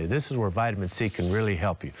telling you, this is where vitamin C can really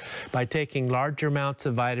help you. By taking larger amounts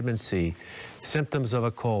of vitamin C, symptoms of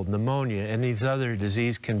a cold, pneumonia, and these other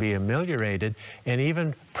diseases can be ameliorated and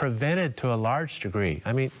even prevented to a large degree.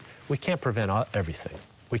 I mean, we can't prevent everything.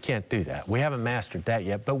 We can't do that. We haven't mastered that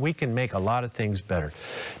yet, but we can make a lot of things better.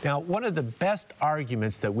 Now, one of the best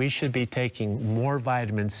arguments that we should be taking more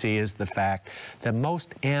vitamin C is the fact that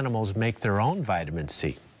most animals make their own vitamin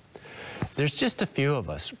C. There's just a few of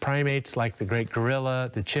us, primates like the great gorilla,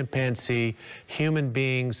 the chimpanzee, human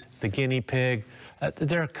beings, the guinea pig.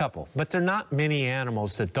 There are a couple, but there are not many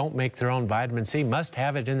animals that don't make their own vitamin C, must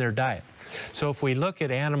have it in their diet. So if we look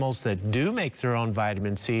at animals that do make their own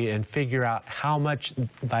vitamin C and figure out how much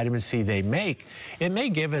vitamin C they make, it may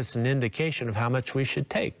give us an indication of how much we should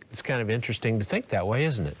take. It's kind of interesting to think that way,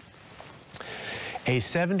 isn't it? A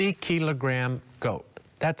 70-kilogram goat,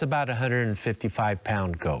 that's about a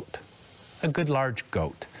 155-pound goat, a good large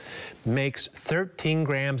goat, makes 13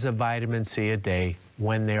 grams of vitamin C a day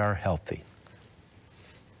when they are healthy.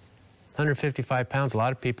 155 pounds, a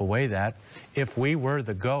lot of people weigh that. If we were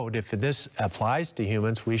the goat, if this applies to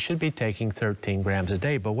humans, we should be taking 13 grams a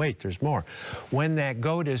day. But wait, there's more. When that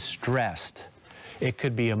goat is stressed, it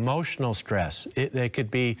could be emotional stress. It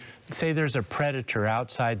could be, say there's a predator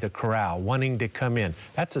outside the corral wanting to come in.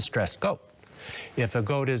 That's a stressed goat. If a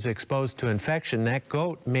goat is exposed to infection, that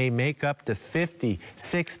goat may make up to 50,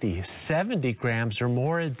 60, 70 grams or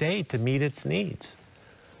more a day to meet its needs.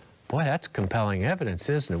 Boy, that's compelling evidence,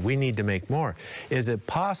 isn't it? We need to make more. Is it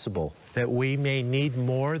possible that we may need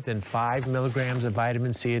more than 5 milligrams of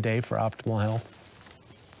vitamin C a day for optimal health?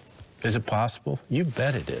 Is it possible? You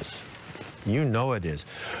bet it is. You know it is.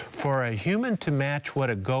 For a human to match what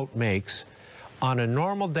a goat makes on a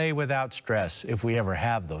normal day without stress, if we ever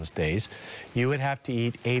have those days, you would have to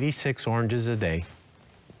eat 86 oranges a day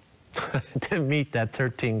to meet that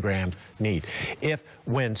 13-gram need. If,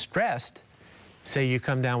 when stressed, say you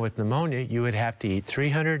come down with pneumonia, you would have to eat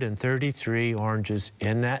 333 oranges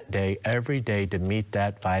in that day, every day, to meet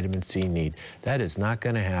that vitamin C need. That is not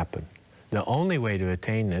going to happen. The only way to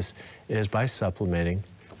attain this is by supplementing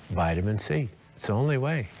vitamin C. It's the only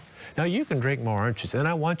way. Now, you can drink more oranges, and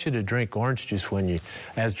I want you to drink orange juice when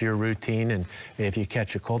as your routine, and if you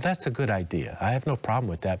catch a cold, that's a good idea. I have no problem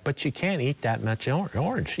with that, but you can't eat that much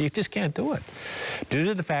orange. You just can't do it. Due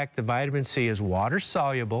to the fact that vitamin C is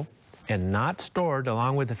water-soluble and not stored,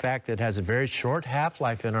 along with the fact that it has a very short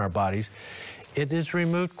half-life in our bodies, it is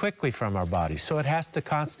removed quickly from our bodies. So it has to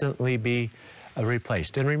constantly be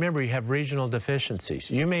replaced. And remember, you have regional deficiencies.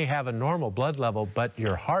 You may have a normal blood level, but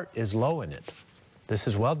your heart is low in it. This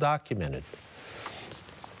is well documented.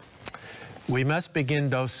 We must begin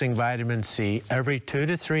dosing vitamin C every 2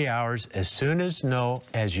 to 3 hours as soon as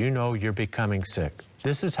you know you're becoming sick.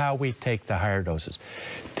 This is how we take the higher doses.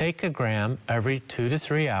 Take a gram every 2 to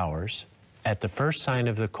 3 hours at the first sign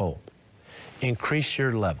of the cold. Increase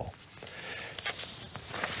your level.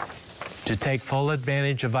 To take full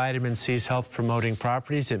advantage of vitamin C's health-promoting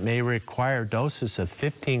properties, it may require doses of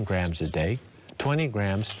 15 grams a day, 20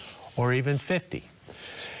 grams, or even 50,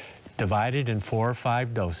 divided in 4 or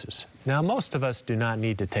 5 doses. Now, most of us do not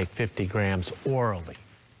need to take 50 grams orally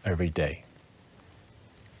every day.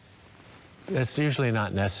 That's usually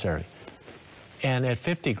not necessary. And at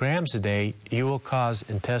 50 grams a day, you will cause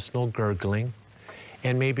intestinal gurgling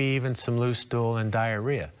and maybe even some loose stool and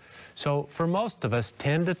diarrhea. So for most of us,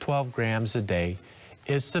 10 to 12 grams a day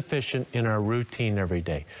is sufficient in our routine every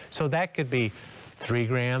day. So that could be 3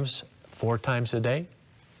 grams 4 times a day,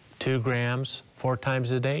 2 grams 4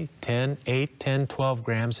 times a day, 10, 8, 10, 12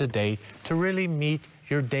 grams a day to really meet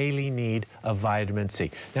your daily need of vitamin C.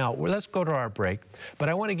 Now, let's go to our break, but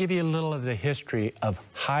I want to give you a little of the history of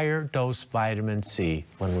higher dose vitamin C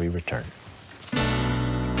when we return.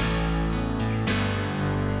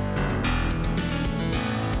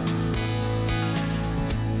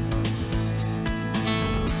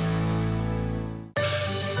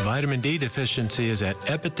 Vitamin D deficiency is at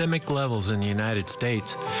epidemic levels in the United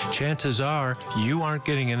States. Chances are you aren't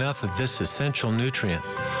getting enough of this essential nutrient.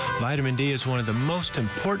 Vitamin D is one of the most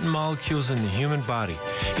important molecules in the human body.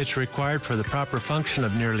 It's required for the proper function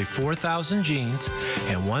of nearly 4,000 genes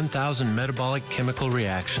and 1,000 metabolic chemical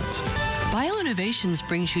reactions. BioInnovations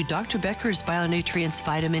brings you Dr. Becker's BioNutrients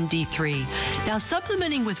Vitamin D3. Now,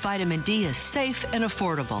 supplementing with vitamin D is safe and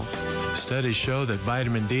affordable. Studies show that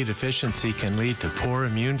vitamin D deficiency can lead to poor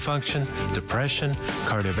immune function, depression,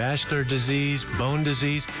 cardiovascular disease, bone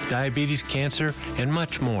disease, diabetes, cancer, and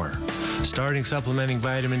much more. Starting supplementing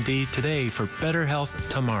vitamin D today for better health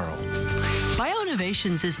tomorrow.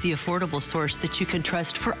 BioInnovations is the affordable source that you can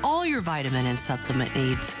trust for all your vitamin and supplement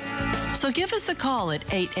needs. So give us a call at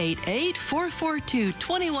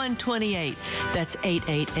 888-442-2128. That's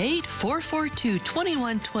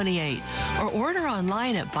 888-442-2128. Or order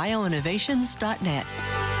online at bioinnovations.net.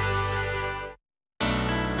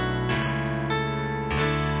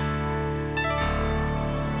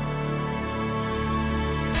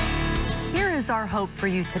 Here is our hope for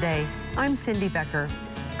you today. I'm Cindy Becker.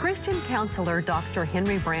 Christian counselor Dr.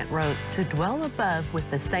 Henry Brandt wrote, "To dwell above with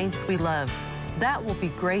the saints we love, that will be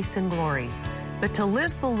grace and glory. But to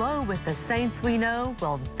live below with the saints we know,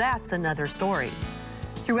 well, that's another story."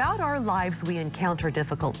 Throughout our lives, we encounter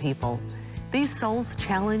difficult people. These souls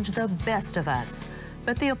challenge the best of us.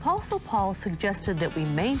 But the Apostle Paul suggested that we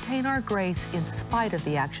maintain our grace in spite of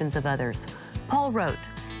the actions of others. Paul wrote,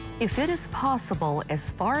 "If it is possible, as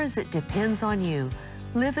far as it depends on you,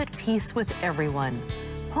 live at peace with everyone."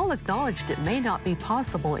 Paul acknowledged it may not be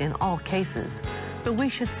possible in all cases, but we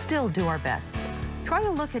should still do our best. Try to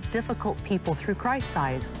look at difficult people through Christ's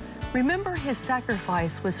eyes. Remember his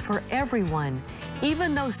sacrifice was for everyone,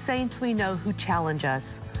 even those saints we know who challenge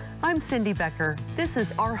us. I'm Cindy Becker. This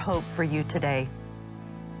is our hope for you today.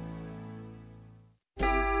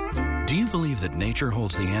 Do you believe that nature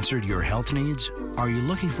holds the answer to your health needs? Are you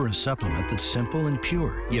looking for a supplement that's simple and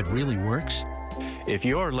pure, yet really works? If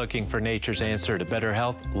you're looking for nature's answer to better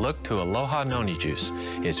health, look to Aloha Noni Juice.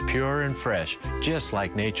 It's pure and fresh, just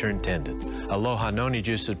like nature intended. Aloha Noni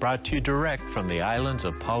Juice is brought to you direct from the islands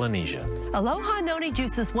of Polynesia. Aloha Noni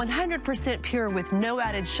Juice is 100% pure with no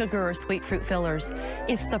added sugar or sweet fruit fillers.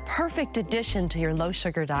 It's the perfect addition to your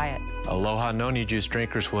low-sugar diet. Aloha Noni Juice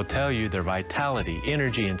drinkers will tell you their vitality,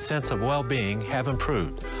 energy, and sense of well-being have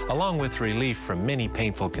improved, along with relief from many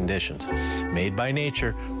painful conditions. Made by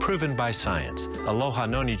nature, proven by science, Aloha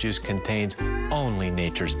Noni Juice contains only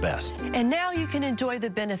nature's best. And now you can enjoy the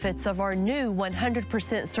benefits of our new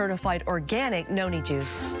 100% certified organic Noni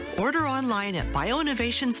Juice. Order online at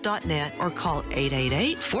bioinnovations.net or call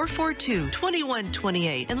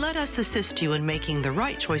 888-442-2128 and let us assist you in making the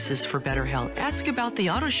right choices for better health. Ask about the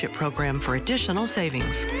AutoShip program for additional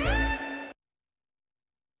savings.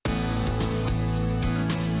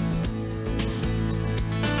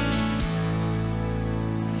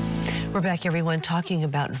 We're back, everyone, talking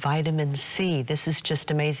about vitamin C. This is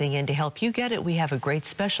just amazing. And to help you get it, we have a great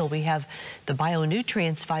special. We have the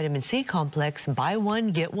BioNutrients Vitamin C Complex. Buy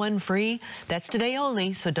one, get one free. That's today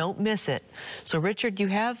only, so don't miss it. So, Richard, you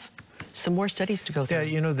have some more studies to go through. Yeah,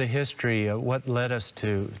 you know, the history, what led us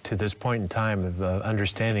to this point in time of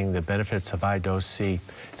understanding the benefits of high-dose C.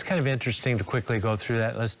 It's kind of interesting to quickly go through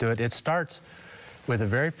that. Let's do it. It starts with the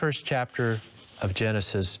very first chapter of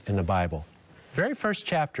Genesis in the Bible. Very first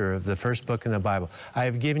chapter of the first book in the Bible. I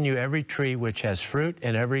have given you every tree which has fruit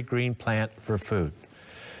and every green plant for food.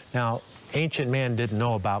 Now, ancient man didn't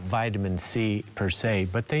know about vitamin C per se,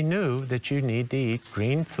 but they knew that you need to eat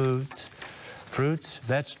green foods, fruits,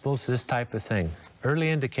 vegetables, this type of thing. Early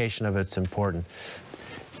indication of it's important.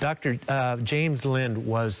 Dr. James Lind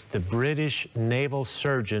was the British naval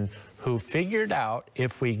surgeon who figured out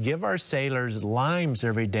if we give our sailors limes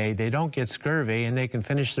every day, they don't get scurvy and they can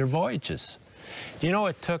finish their voyages. You know,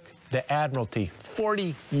 it took the Admiralty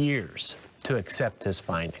 40 years to accept his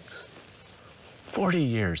findings. 40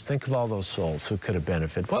 years. Think of all those souls who could have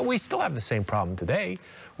benefited. Well, we still have the same problem today.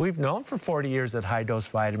 We've known for 40 years that high-dose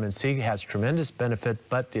vitamin C has tremendous benefit,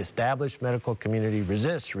 but the established medical community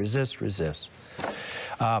resists.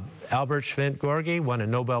 Albert Schwinn-Gorge won a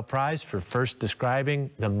Nobel Prize for first describing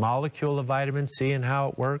the molecule of vitamin C and how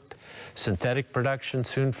it worked. Synthetic production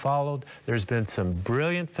soon followed. There's been some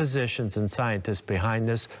brilliant physicians and scientists behind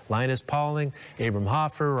this. Linus Pauling, Abram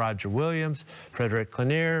Hoffer, Roger Williams, Frederick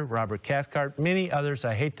Klenier, Robert Cathcart, many others.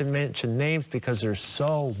 I hate to mention names because there's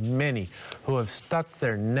so many who have stuck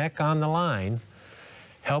their neck on the line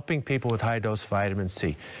helping people with high-dose vitamin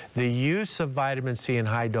C. The use of vitamin C in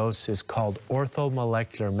high dose is called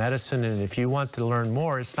orthomolecular medicine, and if you want to learn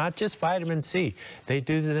more, it's not just vitamin C. They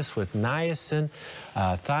do this with niacin,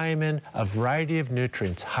 thiamine, a variety of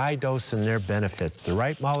nutrients, high dose and their benefits. The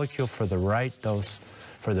right molecule for the right dose,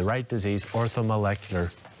 for the right disease,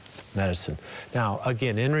 orthomolecular medicine. Now,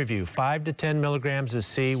 again, in review, 5 to 10 milligrams of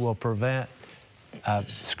C will prevent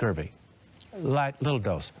scurvy. Little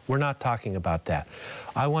dose. We're not talking about that.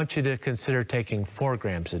 I want you to consider taking 4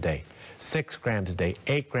 grams a day, 6 grams a day,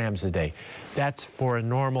 8 grams a day. That's for a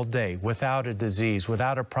normal day, without a disease,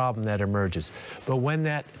 without a problem that emerges. But when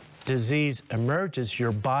that disease emerges,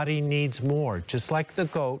 your body needs more, just like the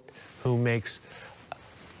goat who makes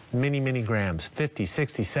many grams, 50,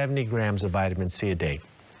 60, 70 grams of vitamin C a day.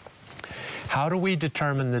 How do we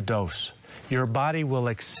determine the dose? Your body will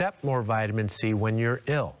accept more vitamin C when you're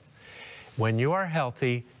ill. When you are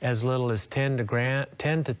healthy, as little as 10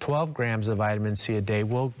 to 12 grams of vitamin C a day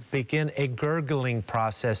will begin a gurgling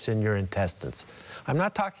process in your intestines. I'm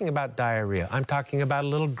not talking about diarrhea. I'm talking about a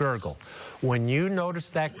little gurgle. When you notice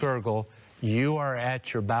that gurgle, you are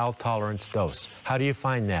at your bowel tolerance dose. How do you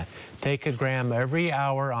find that? Take a gram every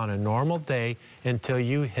hour on a normal day until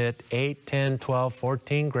you hit 8, 10, 12,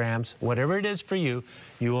 14 grams, whatever it is for you,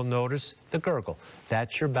 you will notice the gurgle.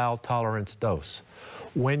 That's your bowel tolerance dose.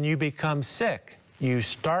 When you become sick, you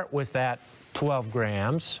start with that 12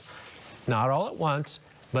 grams, not all at once,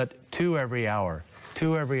 but 2 every hour,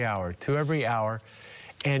 2 every hour, 2 every hour,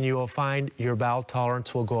 and you will find your bowel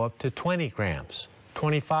tolerance will go up to 20 grams.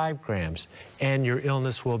 25 grams, and your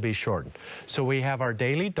illness will be shortened. So we have our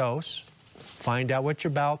daily dose. Find out what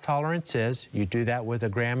your bowel tolerance is. You do that with a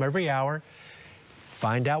gram every hour.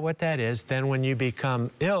 Find out what that is. Then when you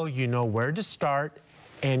become ill, you know where to start,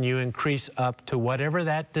 and you increase up to whatever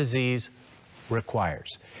that disease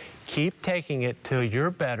requires. Keep taking it till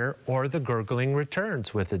you're better or the gurgling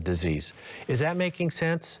returns with the disease. Is that making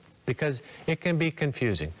sense? Because it can be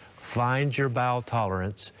confusing. Find your bowel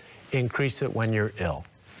tolerance. Increase it when you're ill,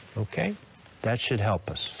 okay? That should help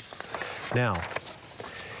us. Now,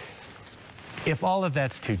 if all of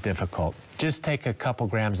that's too difficult, just take a couple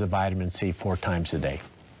grams of vitamin C 4 times a day.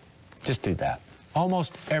 Just do that.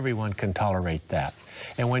 Almost everyone can tolerate that.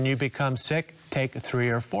 And when you become sick, take 3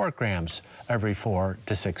 or 4 grams every 4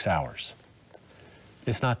 to 6 hours.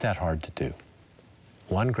 It's not that hard to do.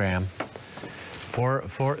 1 gram.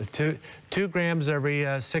 2 grams every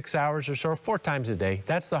 6 hours or so, 4 times a day.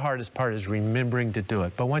 That's the hardest part, is remembering to do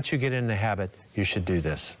it. But once you get in the habit, you should do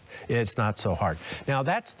this. It's not so hard. Now,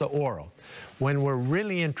 that's the oral. When we're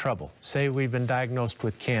really in trouble, say we've been diagnosed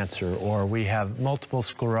with cancer or we have multiple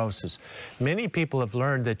sclerosis, many people have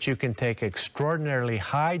learned that you can take extraordinarily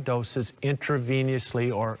high doses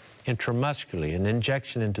intravenously or intramuscularly, an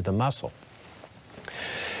injection into the muscle.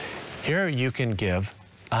 Here you can give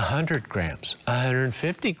 100 grams,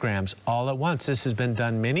 150 grams all at once. This has been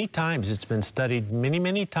done many times. It's been studied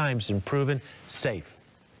many times and proven safe.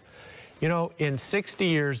 You know, in 60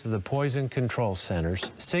 years of the poison control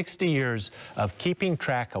centers, 60 years of keeping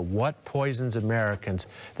track of what poisons Americans,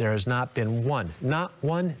 there has not been not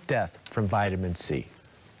one death from vitamin C.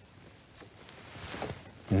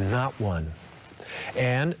 Not one.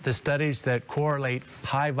 And the studies that correlate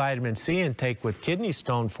high vitamin C intake with kidney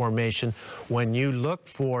stone formation, when you look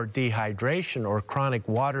for dehydration or chronic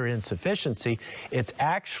water insufficiency, it's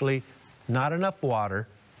actually not enough water.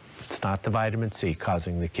 It's not the vitamin C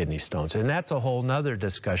causing the kidney stones. And that's a whole nother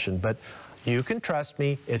discussion, but You can trust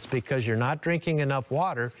me, it's because you're not drinking enough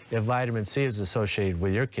water if vitamin C is associated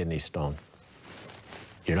with your kidney stone.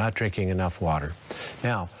 You're not drinking enough water.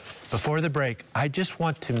 Now, before the break, I just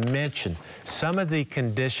want to mention some of the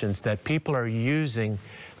conditions that people are using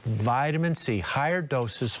vitamin C, higher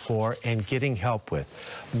doses for, and getting help with.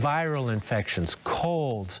 Viral infections,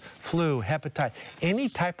 colds, flu, hepatitis, any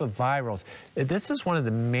type of virals. This is one of the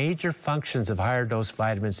major functions of higher dose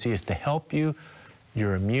vitamin C, is to help you,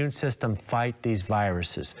 your immune system, fight these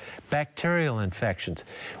viruses. Bacterial infections.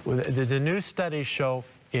 The new studies show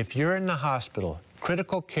if you're in the hospital,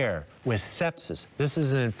 critical care with sepsis, this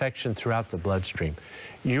is an infection throughout the bloodstream,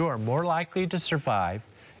 you are more likely to survive.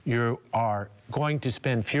 You are going to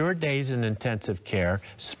spend fewer days in intensive care,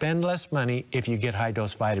 spend less money if you get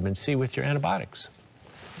high-dose vitamin C with your antibiotics.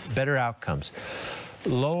 Better outcomes.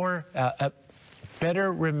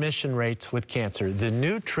 Better remission rates with cancer. The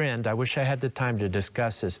new trend, I wish I had the time to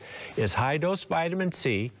discuss this, is high-dose vitamin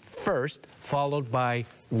C first, followed by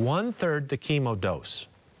 1/3 the chemo dose.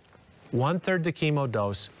 1/3 the chemo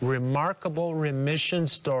dose. Remarkable remission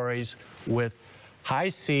stories with high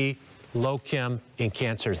C, low chem in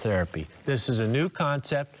cancer therapy. This is a new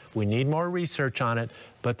concept. We need more research on it,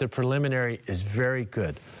 but the preliminary is very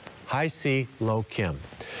good. High C, low chem.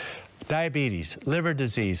 Diabetes, liver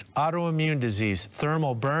disease, autoimmune disease,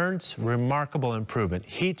 thermal burns, remarkable improvement.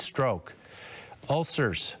 Heat stroke,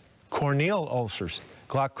 ulcers, corneal ulcers,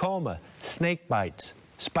 glaucoma, snake bites,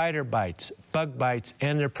 spider bites, bug bites,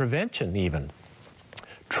 and their prevention even.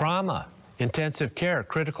 Trauma, intensive care,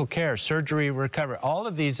 critical care, surgery, recovery. All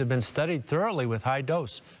of these have been studied thoroughly with high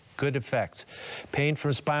dose. Good effects. Pain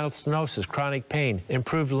from spinal stenosis, chronic pain,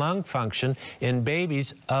 improved lung function in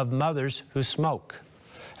babies of mothers who smoke.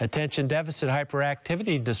 Attention deficit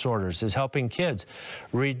hyperactivity disorders is helping kids.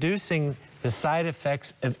 Reducing the side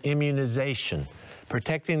effects of immunization.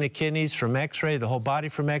 Protecting the kidneys from X-ray, the whole body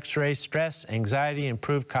from X-ray, stress, anxiety,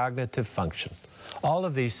 improved cognitive function. All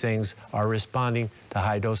of these things are responding to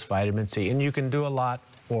high-dose vitamin C, and you can do a lot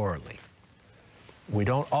orally. We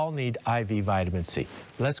don't all need IV vitamin C.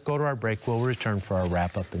 Let's go to our break. We'll return for our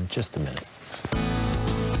wrap-up in just a minute.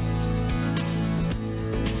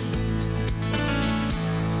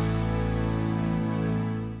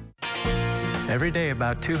 Every day,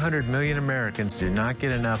 about 200 million Americans do not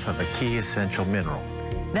get enough of a key essential mineral.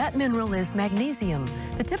 That mineral is magnesium.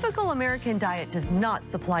 The typical American diet does not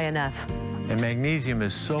supply enough. And magnesium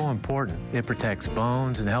is so important. It protects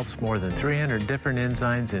bones and helps more than 300 different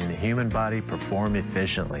enzymes in the human body perform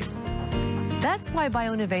efficiently. That's why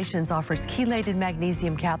Bioinnovations offers chelated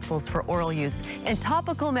magnesium capsules for oral use and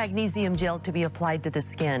topical magnesium gel to be applied to the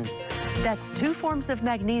skin. That's 2 forms of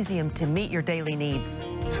magnesium to meet your daily needs.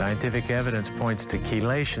 Scientific evidence points to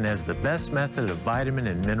chelation as the best method of vitamin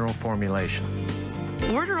and mineral formulation.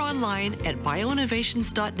 Order online at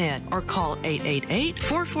bioinnovations.net or call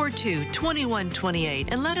 888-442-2128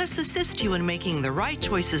 and let us assist you in making the right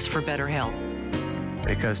choices for better health.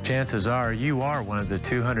 Because chances are you are one of the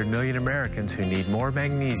 200 million Americans who need more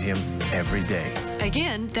magnesium every day.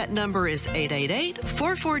 Again, that number is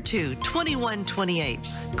 888-442-2128.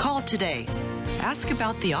 Call today. Ask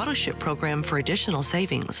about the AutoShip program for additional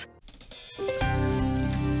savings.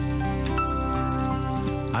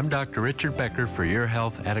 I'm Dr. Richard Becker for Your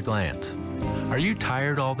Health at a Glance. Are you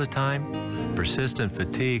tired all the time? Persistent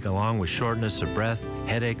fatigue along with shortness of breath,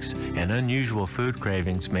 headaches, and unusual food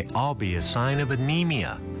cravings may all be a sign of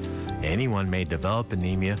anemia. Anyone may develop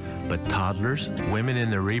anemia, but toddlers, women in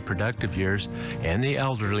their reproductive years, and the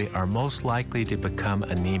elderly are most likely to become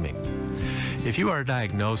anemic. If you are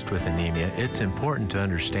diagnosed with anemia, it's important to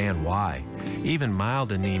understand why. Even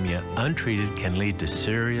mild anemia, untreated, can lead to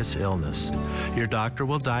serious illness. Your doctor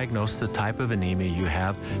will diagnose the type of anemia you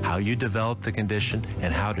have, how you develop the condition,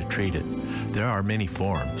 and how to treat it. There are many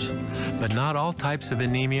forms, but not all types of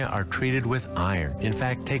anemia are treated with iron. In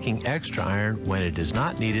fact, taking extra iron when it is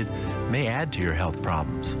not needed may add to your health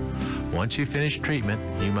problems. Once you finish treatment,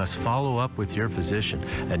 you must follow up with your physician.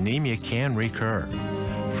 Anemia can recur.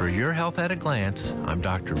 For Your Health at a Glance, I'm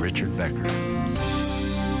Dr. Richard Becker.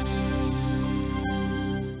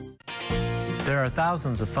 There are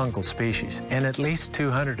thousands of fungal species, and at least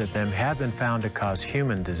 200 of them have been found to cause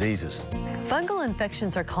human diseases. Fungal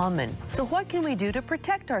infections are common, so what can we do to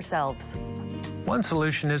protect ourselves? One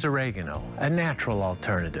solution is oregano, a natural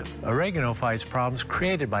alternative. Oregano fights problems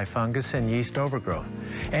created by fungus and yeast overgrowth,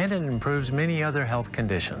 and it improves many other health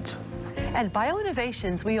conditions. At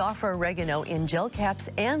Bioinnovations, we offer oregano in gel caps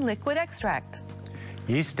and liquid extract.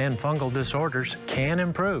 Yeast and fungal disorders can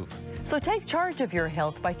improve. So take charge of your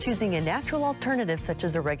health by choosing a natural alternative such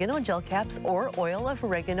as oregano gel caps or oil of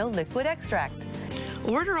oregano liquid extract.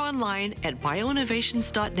 Order online at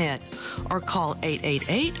bioinnovations.net or call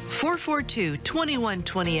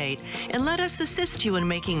 888-442-2128 and let us assist you in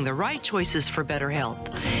making the right choices for better health.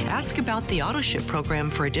 Ask about the AutoShip program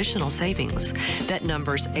for additional savings. That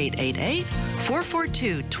number's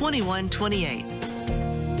 888-442-2128.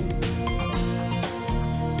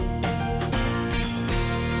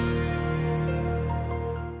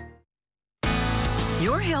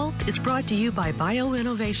 Your Health is brought to you by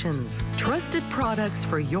BioInnovations, trusted products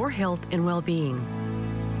for your health and well-being.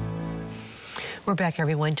 We're back,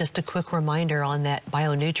 everyone. Just a quick reminder on that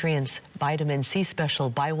BioNutrients vitamin C special.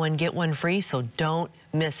 Buy one, get one free, so don't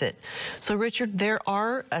miss it. So, Richard, there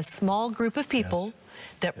are a small group of people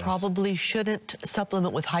that probably shouldn't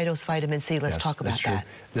supplement with high-dose vitamin C. Let's talk about that.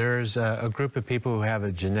 There's a group of people who have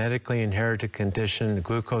a genetically inherited condition,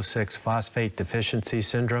 glucose-6-phosphate deficiency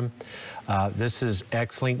syndrome. This is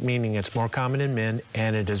X-linked, meaning it's more common in men,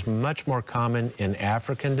 and it is much more common in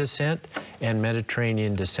African descent and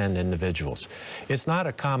Mediterranean descent individuals. It's not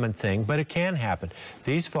a common thing, but it can happen.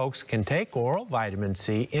 These folks can take oral vitamin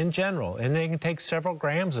C in general, and they can take several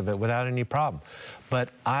grams of it without any problem. But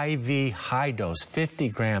IV high dose, 50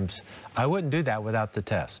 grams, I wouldn't do that without the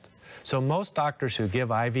test. So most doctors who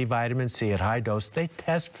give IV vitamin C at high dose, they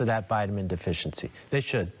test for that vitamin deficiency. They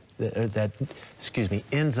should.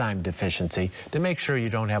 Enzyme deficiency, to make sure you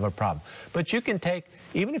don't have a problem. But you can take,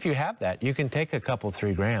 even if you have that, you can take a couple,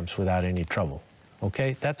 3 grams without any trouble.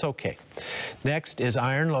 Okay, that's okay. Next is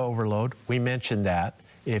iron overload. We mentioned that.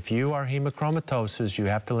 If you are hemochromatosis, you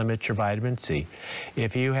have to limit your vitamin C.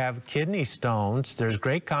 If you have kidney stones, there's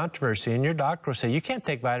great controversy, and your doctor will say, you can't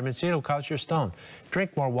take vitamin C, it'll cause your stone.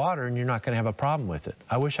 Drink more water and you're not going to have a problem with it.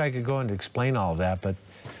 I wish I could go and explain all of that, but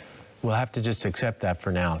we'll have to just accept that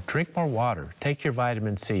for now. Drink more water. Take your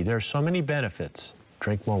vitamin C. There are so many benefits.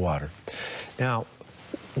 Drink more water. Now,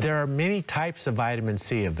 there are many types of vitamin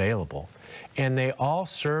C available, and they all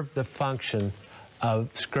serve the function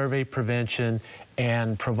of scurvy prevention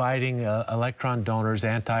and providing electron donors,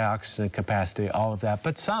 antioxidant capacity, all of that.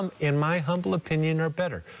 But some, in my humble opinion, are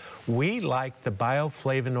better. We like the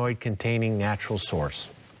bioflavonoid-containing natural source.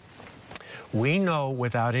 We know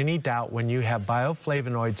without any doubt when you have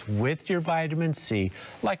bioflavonoids with your vitamin C,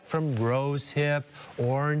 like from rosehip,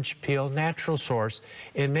 orange peel, natural source,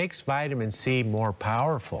 it makes vitamin C more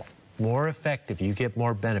powerful, more effective. You get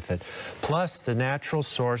more benefit. Plus, the natural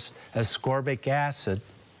source, ascorbic acid,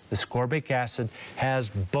 the ascorbic acid has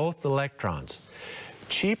both electrons.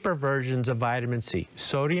 Cheaper versions of vitamin C,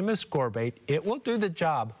 sodium ascorbate, it will do the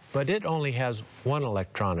job, but it only has 1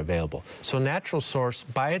 electron available. So natural source,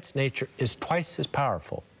 by its nature, is twice as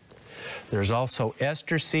powerful. There's also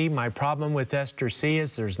ester C. My problem with ester C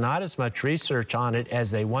is there's not as much research on it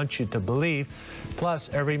as they want you to believe. Plus,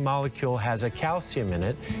 every molecule has a calcium in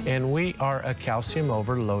it, and we are a calcium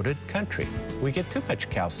overloaded country. We get too much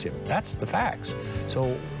calcium. That's the facts.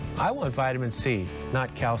 So I want vitamin C,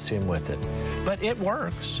 not calcium with it. But it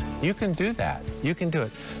works. You can do that. You can do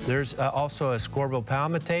it. There's also ascorbyl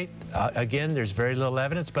palmitate. Again, there's very little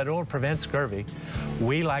evidence, but it will prevent scurvy.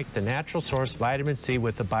 We like the natural source vitamin C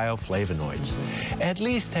with the bioflavonoids. At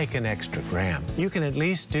least take an extra gram. You can at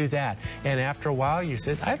least do that. And after a while, you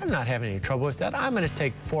said, I'm not having any trouble with that. I'm going to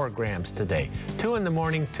take 4 grams today. 2 in the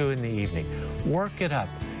morning, 2 in the evening. Work it up.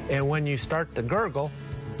 And when you start to gurgle,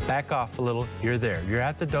 back off a little, you're there. You're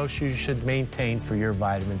at the dose you should maintain for your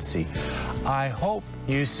vitamin C. I hope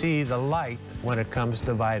you see the light when it comes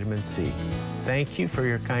to vitamin C. Thank you for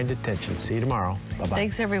your kind attention. See you tomorrow. Bye-bye.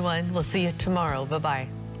 Thanks, everyone. We'll see you tomorrow. Bye-bye.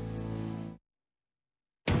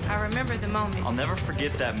 I remember the moment. I'll never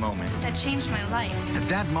forget that moment. That changed my life. At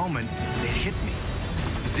that moment, it hit me.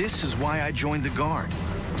 This is why I joined the Guard.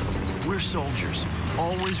 We're soldiers,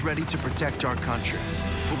 always ready to protect our country.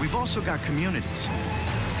 But we've also got communities.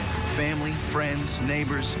 Family, friends,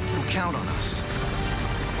 neighbors who count on us.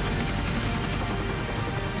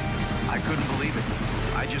 I couldn't believe it.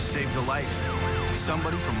 I just saved a life.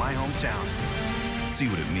 Somebody from my hometown. See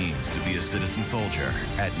what it means to be a citizen soldier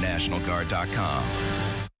at NationalGuard.com.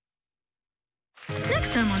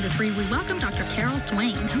 Next time on The Three, we welcome Dr. Carol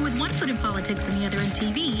Swain, who with one foot in politics and the other in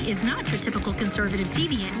TV, is not your typical conservative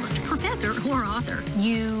TV analyst, professor, or author.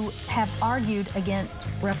 You have argued against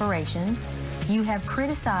reparations. You have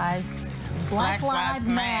criticized Black Lives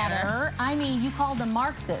Matter. I mean, you called them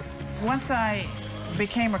Marxists. Once I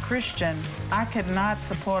became a Christian, I could not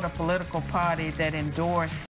support a political party that endorsed